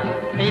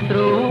ឲ្យទ្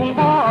រូង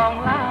បង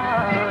ឡើ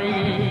យ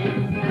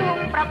ទ្រូង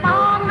ប្រប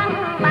ងនឹង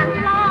បាន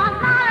ឆ្លង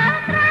ដល់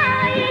ត្រី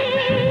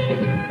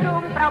ទ្រូ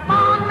ងប្រប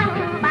ងនឹង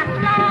បាន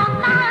ឆ្លង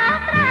ដល់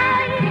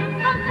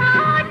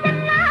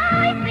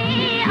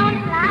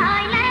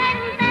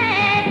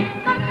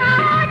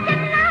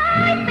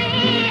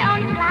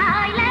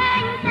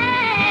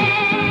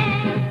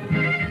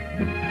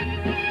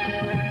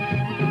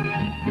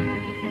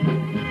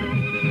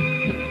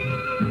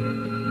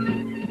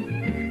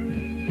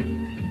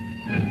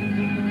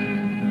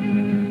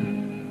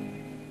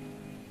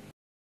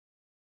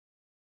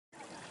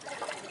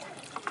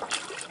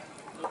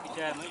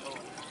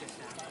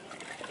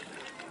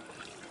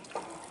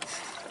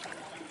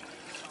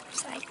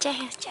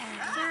ចេះចា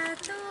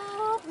ទូ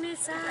កនេ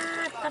សា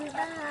ទកណ្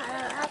ដា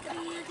លអាគ្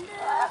រៀង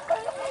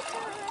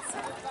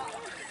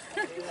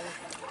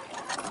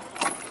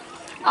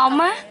អ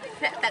ម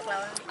ណាទឹកឡើ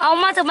យអម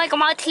មកធ្វើម៉េច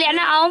កុំឲ្យធ្លាក់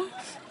ណាអម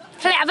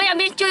ធ្លាក់វិញអត់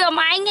មានជួយអ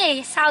មឯងទេ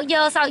សោក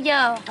យើ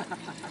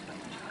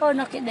អូ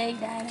នៅគេដេក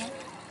ដែរ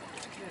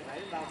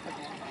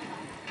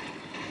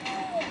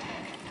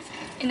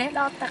នេះ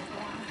ដល់ទឹក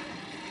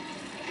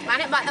បាន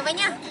នេះបកទៅវិញ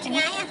ឆ្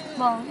ងាយ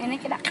បងនេះ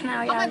គេដាក់ខ្នើ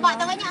យឲ្យបក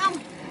ទៅវិញអម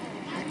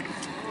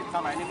តា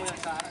មឯនេះមួយ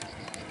សា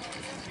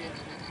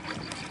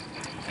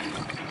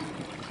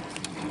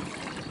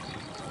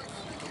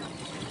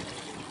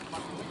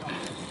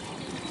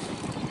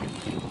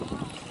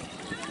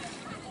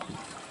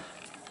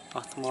អ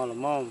ត់ថ្មល្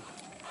មម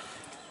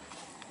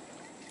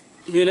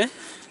មានទេ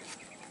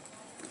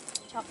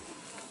ចប់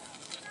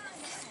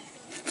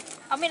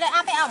អត់មានលើ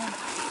អាប់ទេអម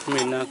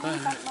មានណាក៏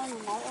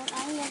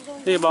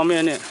នេះបងមា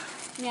ននេះ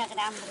មានក្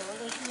តាមរ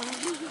ល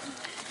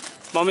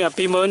បងមាន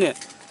20000នេះ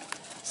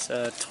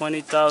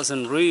 20,000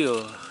 real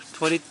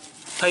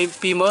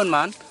 22,000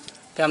បាន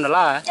$5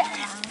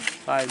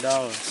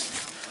 $5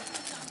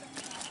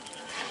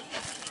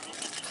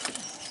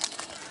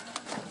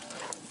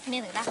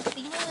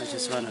 I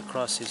just went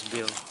across this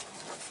bill.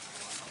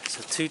 It's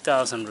a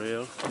 2,000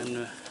 real, and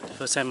the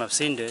first time I've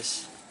seen this.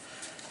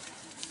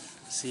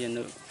 See a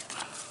new.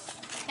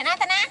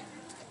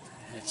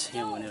 It's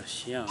here when it was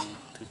young,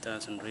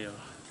 2,000 real.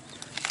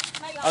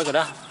 Oh, cái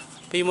đó.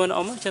 Pi môn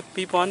ống chứ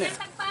pi pon này.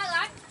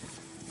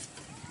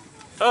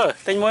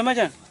 Tính muối mấy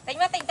chứ? Tính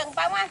mà tính từng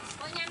bao mà.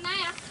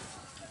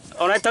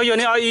 Hôm nay tao vô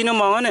này ai nó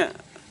mong nè,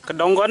 cái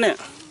đông con nè.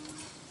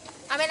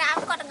 À bên nào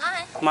có từng ngó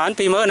hay? Mà ăn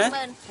pi mơ nữa.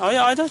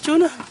 Ôi đó chú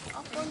nữa.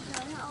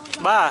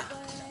 Ba.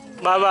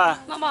 Mà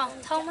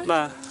thông á.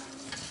 Ba.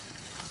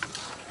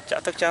 Chả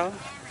tất cháu.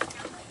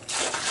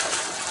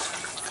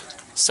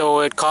 So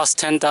it cost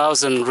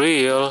 10,000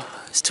 real.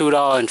 It's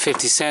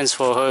 $2.50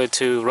 for her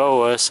to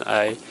row us.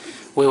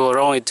 We were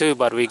rowing too,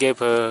 but we gave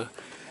her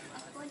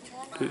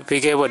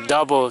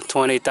double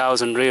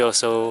 20,000 real,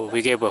 so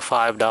we gave her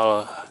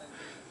 $5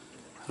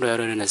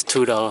 rather than it's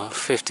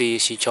 $2.50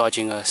 she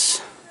charging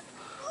us.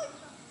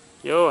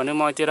 Yo, anh em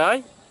mọi tiệt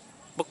đấy,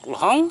 bốc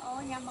lỏng.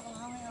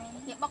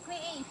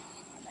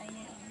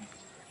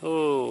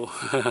 Oh,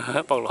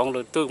 bốc lỏng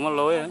được tương mất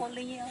lối á.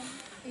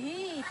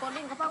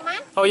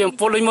 Oh, yung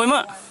pulling mo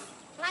ma.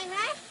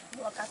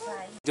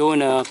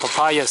 Doing a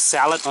papaya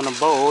salad on a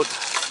boat.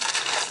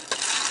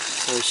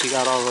 So she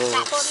got all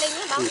the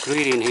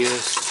ingredient here.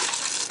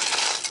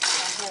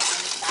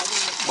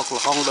 Bọc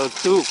lỏng đầu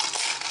tube.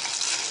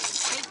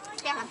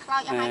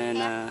 And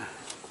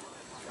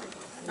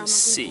let's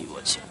see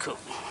what she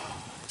cooked.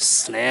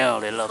 Snail,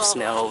 they love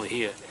snail over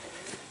here.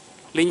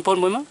 Linh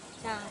pôn muối má?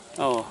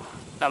 Oh,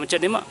 làm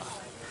chân đấy mà.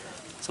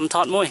 Some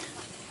thọt môi.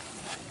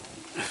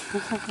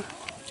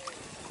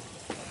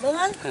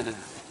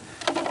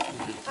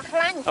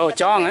 Oh,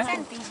 chong ấy.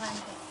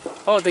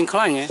 Oh, tình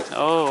khăn ấy.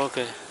 Oh,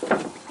 okay.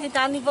 Thì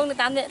tam đi vâng thì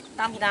tam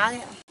cái đá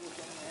đấy.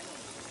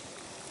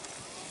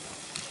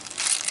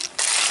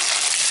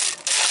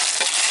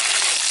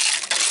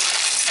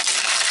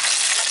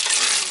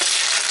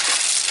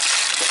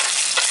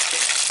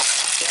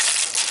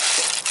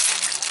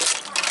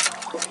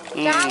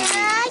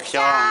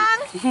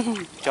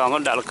 Chong nó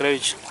đã là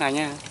cây này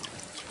nha.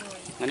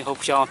 Cái này hộp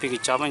cho phi cái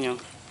chấm anh nhá.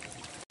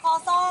 Kho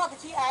so thì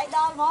chị ấy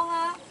đo mong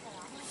á.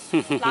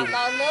 Làm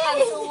đo nữa ăn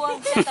xua,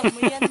 tầm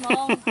miên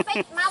mong.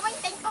 Mau bánh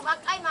tinh của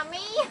bác ấy mà mi.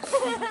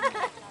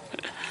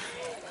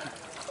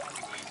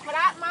 Mà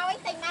đã mau bánh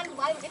tinh ăn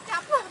bởi cái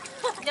chắp.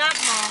 Chắp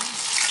mà.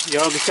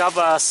 Vô cái chắp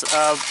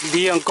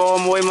đi ăn cô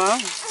muối mà.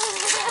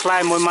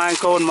 Khai muối mai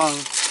côn mà.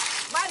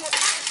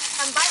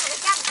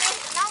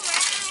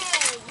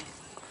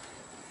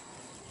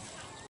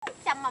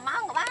 Chăm mà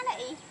máu của bác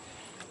này.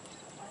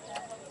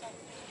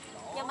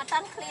 Nhưng mà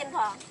tân clean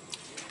thôi.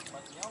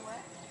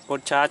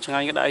 Bột chá chẳng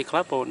ai cái đại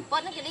club bồn.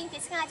 Bột nó chỉ linh phía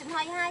ngay chấm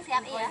hai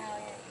xem đi á.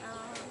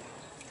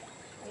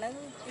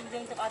 Lớn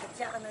dương chụp ở thực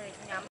trạng này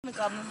ngắm mình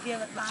còn mình kia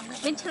vật bán.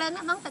 Bên trên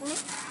nó bắn tầng ní.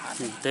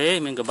 Thế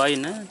mình cả bay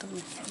nữa.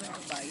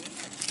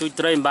 Tôi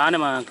train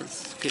bán mà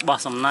cái bò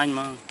sầm nanh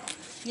mà.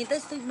 Nhìn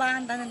tới tôi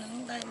bán ta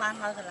nên nó bán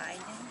bao giờ lại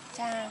chứ.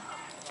 Cha.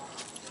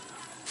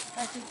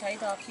 Ta tôi thấy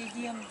đó khi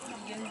diêm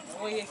dương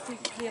ôi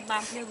khi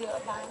bán theo vợ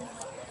bán.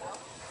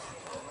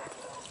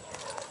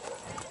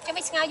 Cái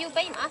mấy ngao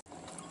vui mà.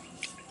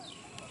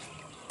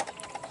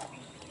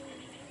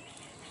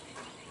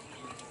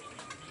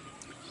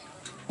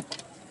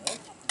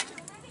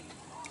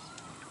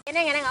 Cái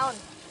này ổn.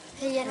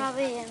 Thì giờ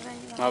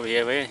mà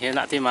về với hiện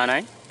tại thì mà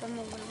này.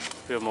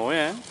 Vừa mối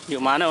á, nhiều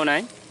má đâu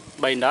này.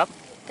 Bay đắp.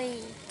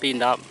 Pin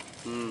đắp.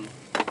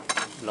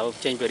 Lâu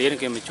trên bờ điên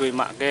kia mình chui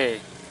mạng kê.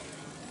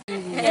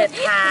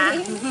 Thà.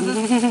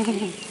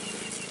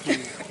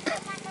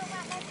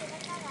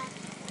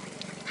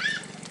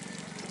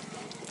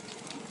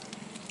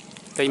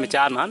 Cây mà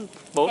chan mà hắn,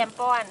 bố.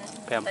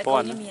 Pèm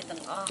pon.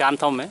 Chan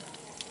thông ấy.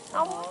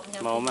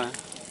 Màu mà,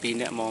 pin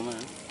nè màu mà.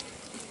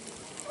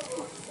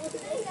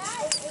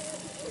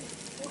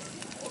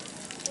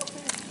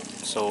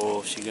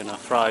 So she's gonna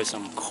fry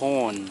some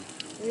corn.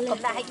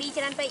 Cầm đại đi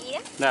cho anh phải ý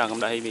á. Nè, cầm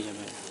đại bây giờ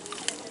mẹ.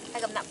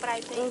 Hay cầm nặng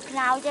fry đi.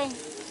 Khao chứ.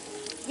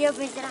 Giờ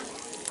bây giờ.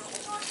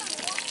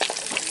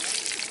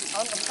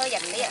 Ôn cầm khơi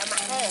dặn đi ở mặt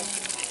thế.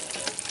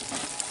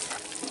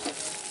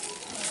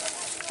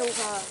 Tu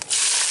hờ.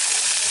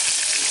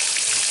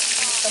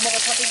 Cầm một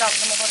con đi đọc,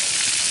 cầm một con.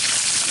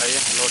 Đấy,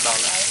 lột đỏ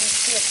lên.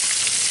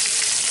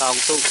 Tao không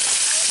tu.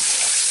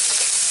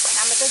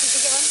 Làm mà tôi thì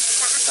cái ơn.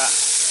 Dạ.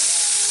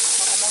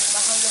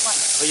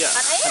 Bây giờ,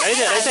 đấy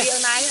thì, đấy thì.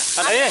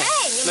 Đấy,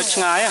 nó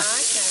ngái à.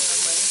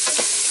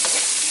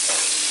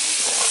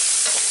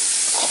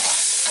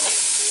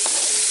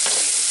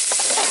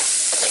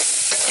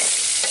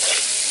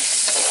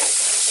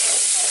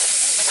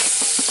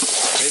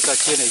 Đấy, cả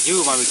chiên này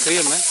dư mà bị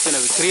cream ấy, chiên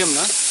này bị cream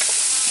nữa.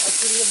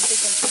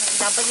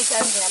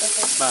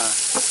 Mà.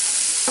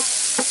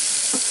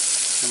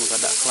 Nhưng mà cả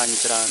đã lành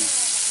cho ra này.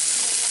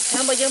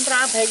 Nó bây giờ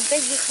ra phải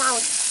cái gì khao.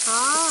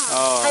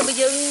 Hay bây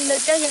giờ nơi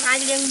chơi những ai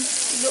nhưng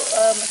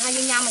thay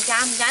những nhà mà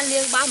chán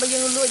liên bao bây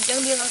giờ luôn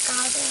chân liên ở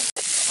cao thôi.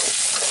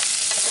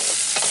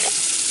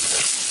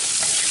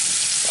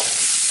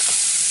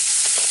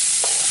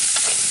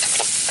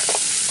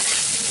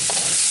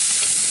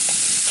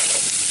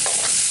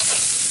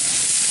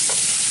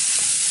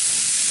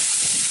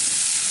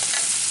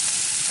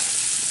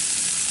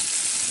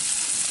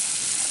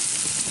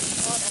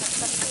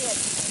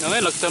 Nó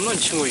ấy lực tấm nó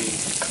chui.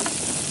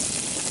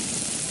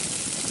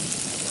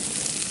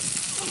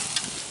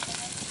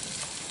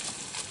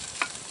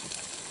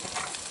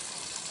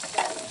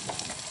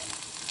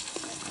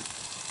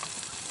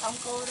 Ông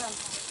cô rồi.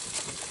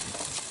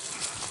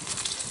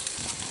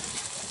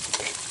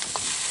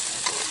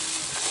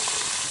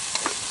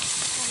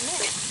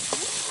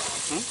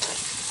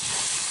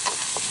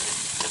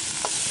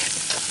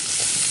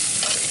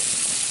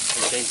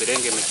 Trên từ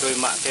đêm kìa mình chơi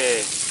mạng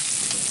kìa.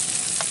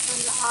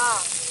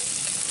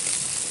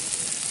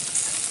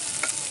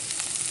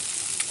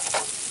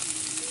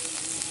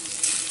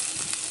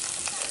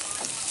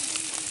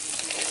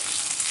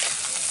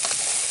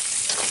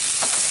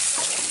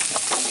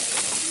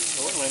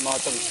 Ủa, mày mò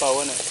từng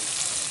bầu này.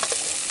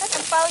 Có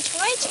từng bầu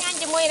chuối chứ anh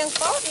cho mùi đang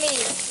tốt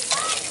liền.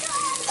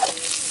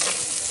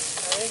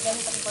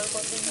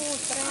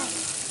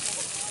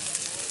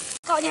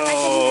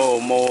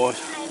 Oh, more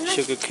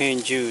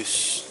sugarcane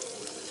juice.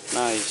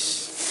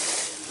 Nice.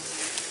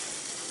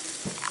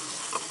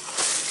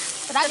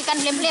 Đó đi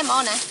canh liêm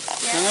ôn nè.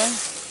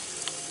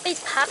 Tí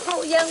thắt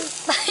hậu dân,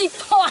 tí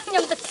phòn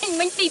nhưng ta kinh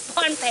mình tí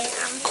phòn thèm.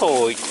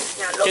 Khôi,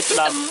 chết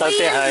đạp tao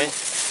tê hay.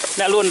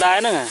 Nè luôn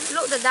đái nữa à?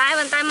 Lụ từ đái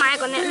bàn tay mai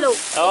còn nè lụ.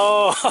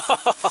 Oh.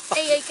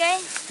 Ê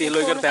cái. Tí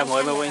lùi con tèm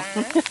hỏi mà quên.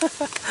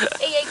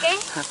 Ê cái.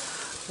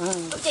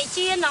 Lụ chạy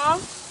chia nó.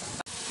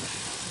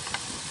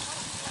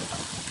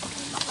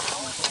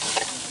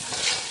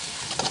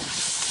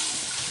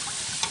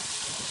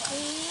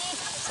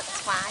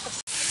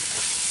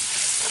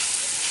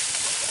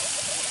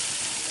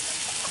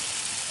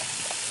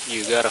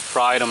 You gotta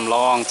fry them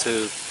long to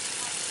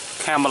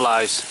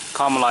caramelize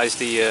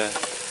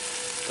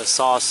the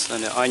sauce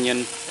and the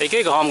onion. Ê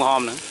cái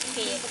hòm nữa.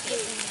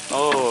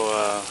 Oh,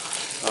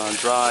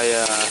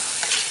 dry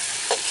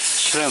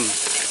shrimp.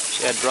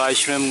 She add dry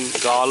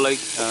shrimp, garlic,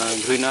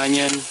 green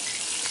onion,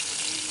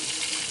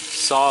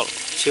 salt,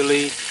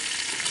 chili,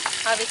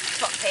 a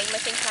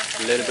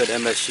little bit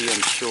MSG,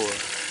 I'm sure.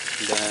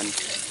 And then,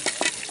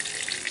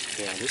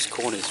 yeah, this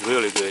corn is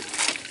really good.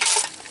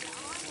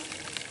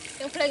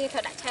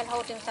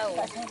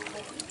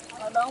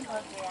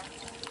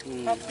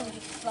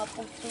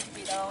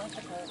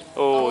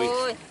 Ôi,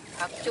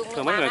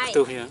 thằng mấy người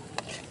tu here.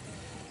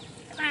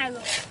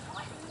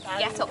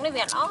 Dạ xuống đi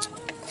Việt đó.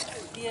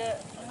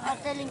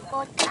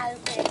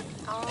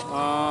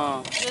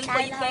 Nhưng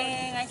bây giờ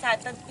ngày sau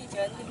tân thì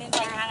chuyện thì mình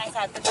ngày ngày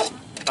sau tân.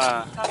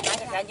 Không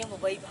phải là nhưng mà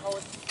bây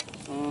hồi.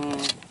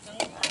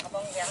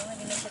 Bông vàng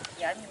thì mình thực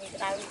hiện mình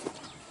đau.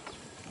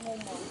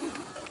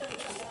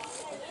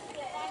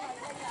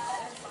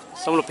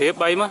 Xong là phía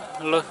bay mà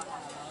lơ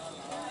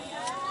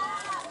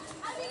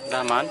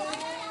đa mán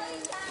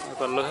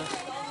còn lơ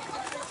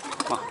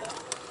mà.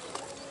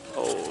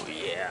 Oh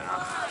yeah,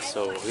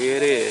 so here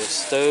it is,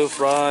 stir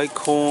fried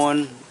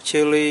corn,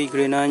 chili,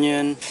 green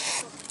onion,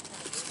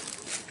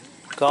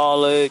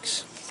 garlic.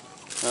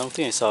 I don't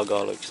think I saw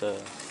garlic.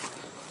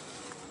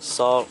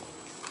 Salt,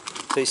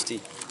 tasty.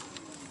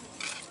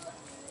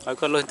 Ai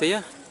còn lơ tí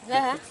á?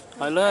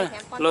 Ai lơ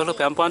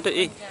phèm pon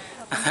tí.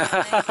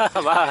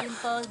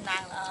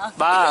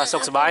 Ba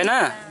sọc sải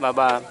na ba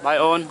bye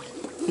on.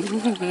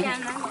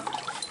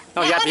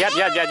 No yat.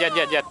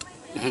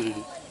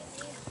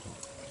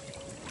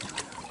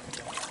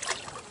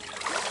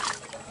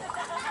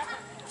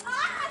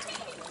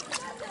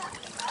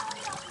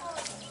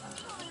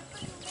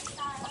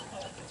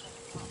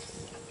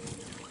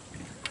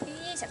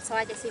 Sạch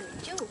xoay cho xìm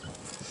chú.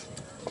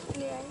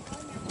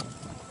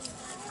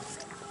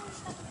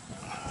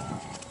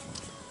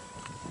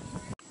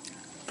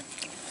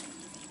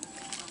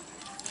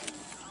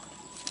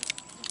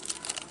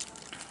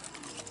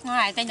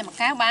 Ngoài tay nhà mặc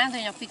cáo bán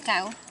tôi nhập phi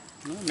cào.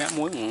 mẹ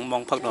muối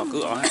mong phật đỏ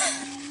cửa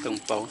từng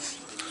bầu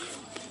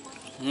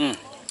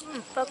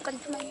Phật con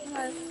mình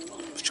ơi.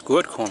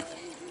 good không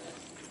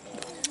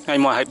ngày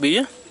mà hãy bí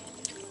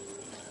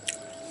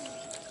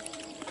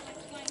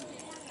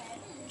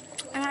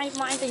Ai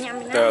mọi từ nhà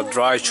mình the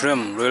dry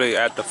shrimp really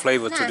add the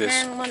flavor to this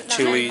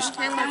chilies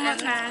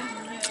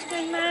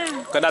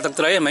cái đa thực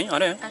tế mấy ở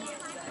đây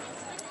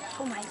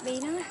không phải bí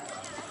nữa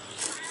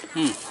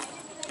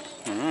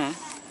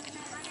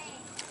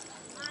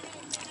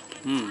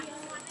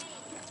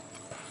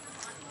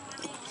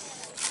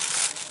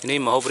ini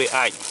mà hộp đi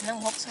ai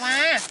nâng hộp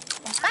xoa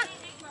hộp tắt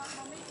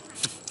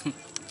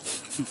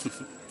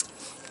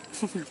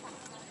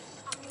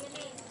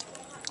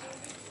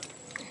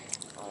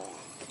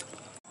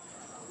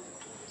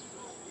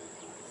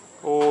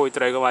ôi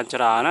trời các bạn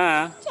chả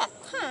nè chặt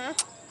hả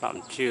tạm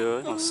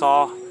chưa còn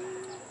so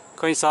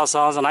khơi so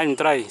so này mình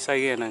trời xây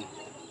kia này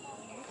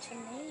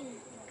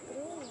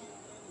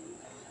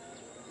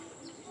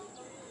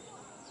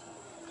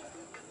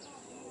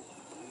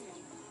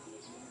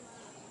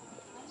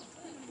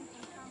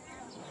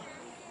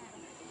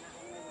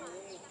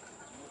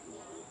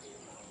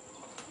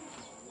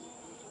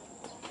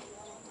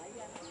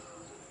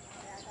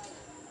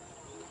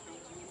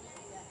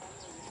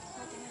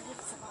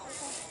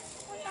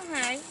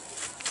Hãy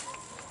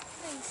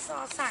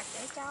so sạch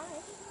để cháu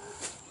ấy.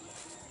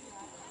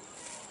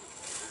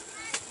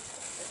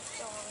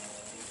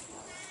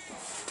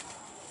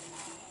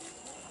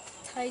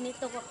 Thầy này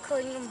tôi có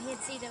khơi nhưng mà hiện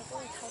gì đâu có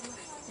không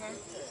nè.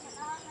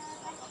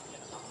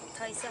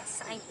 Thầy sợ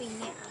sai pin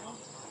nhẹ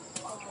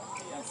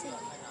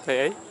thầy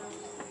ấy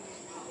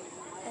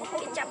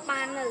cái chắp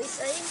bàn rồi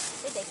ấy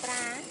để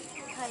pra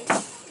thầy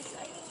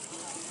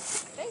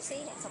cái gì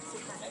này sập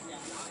sụp này.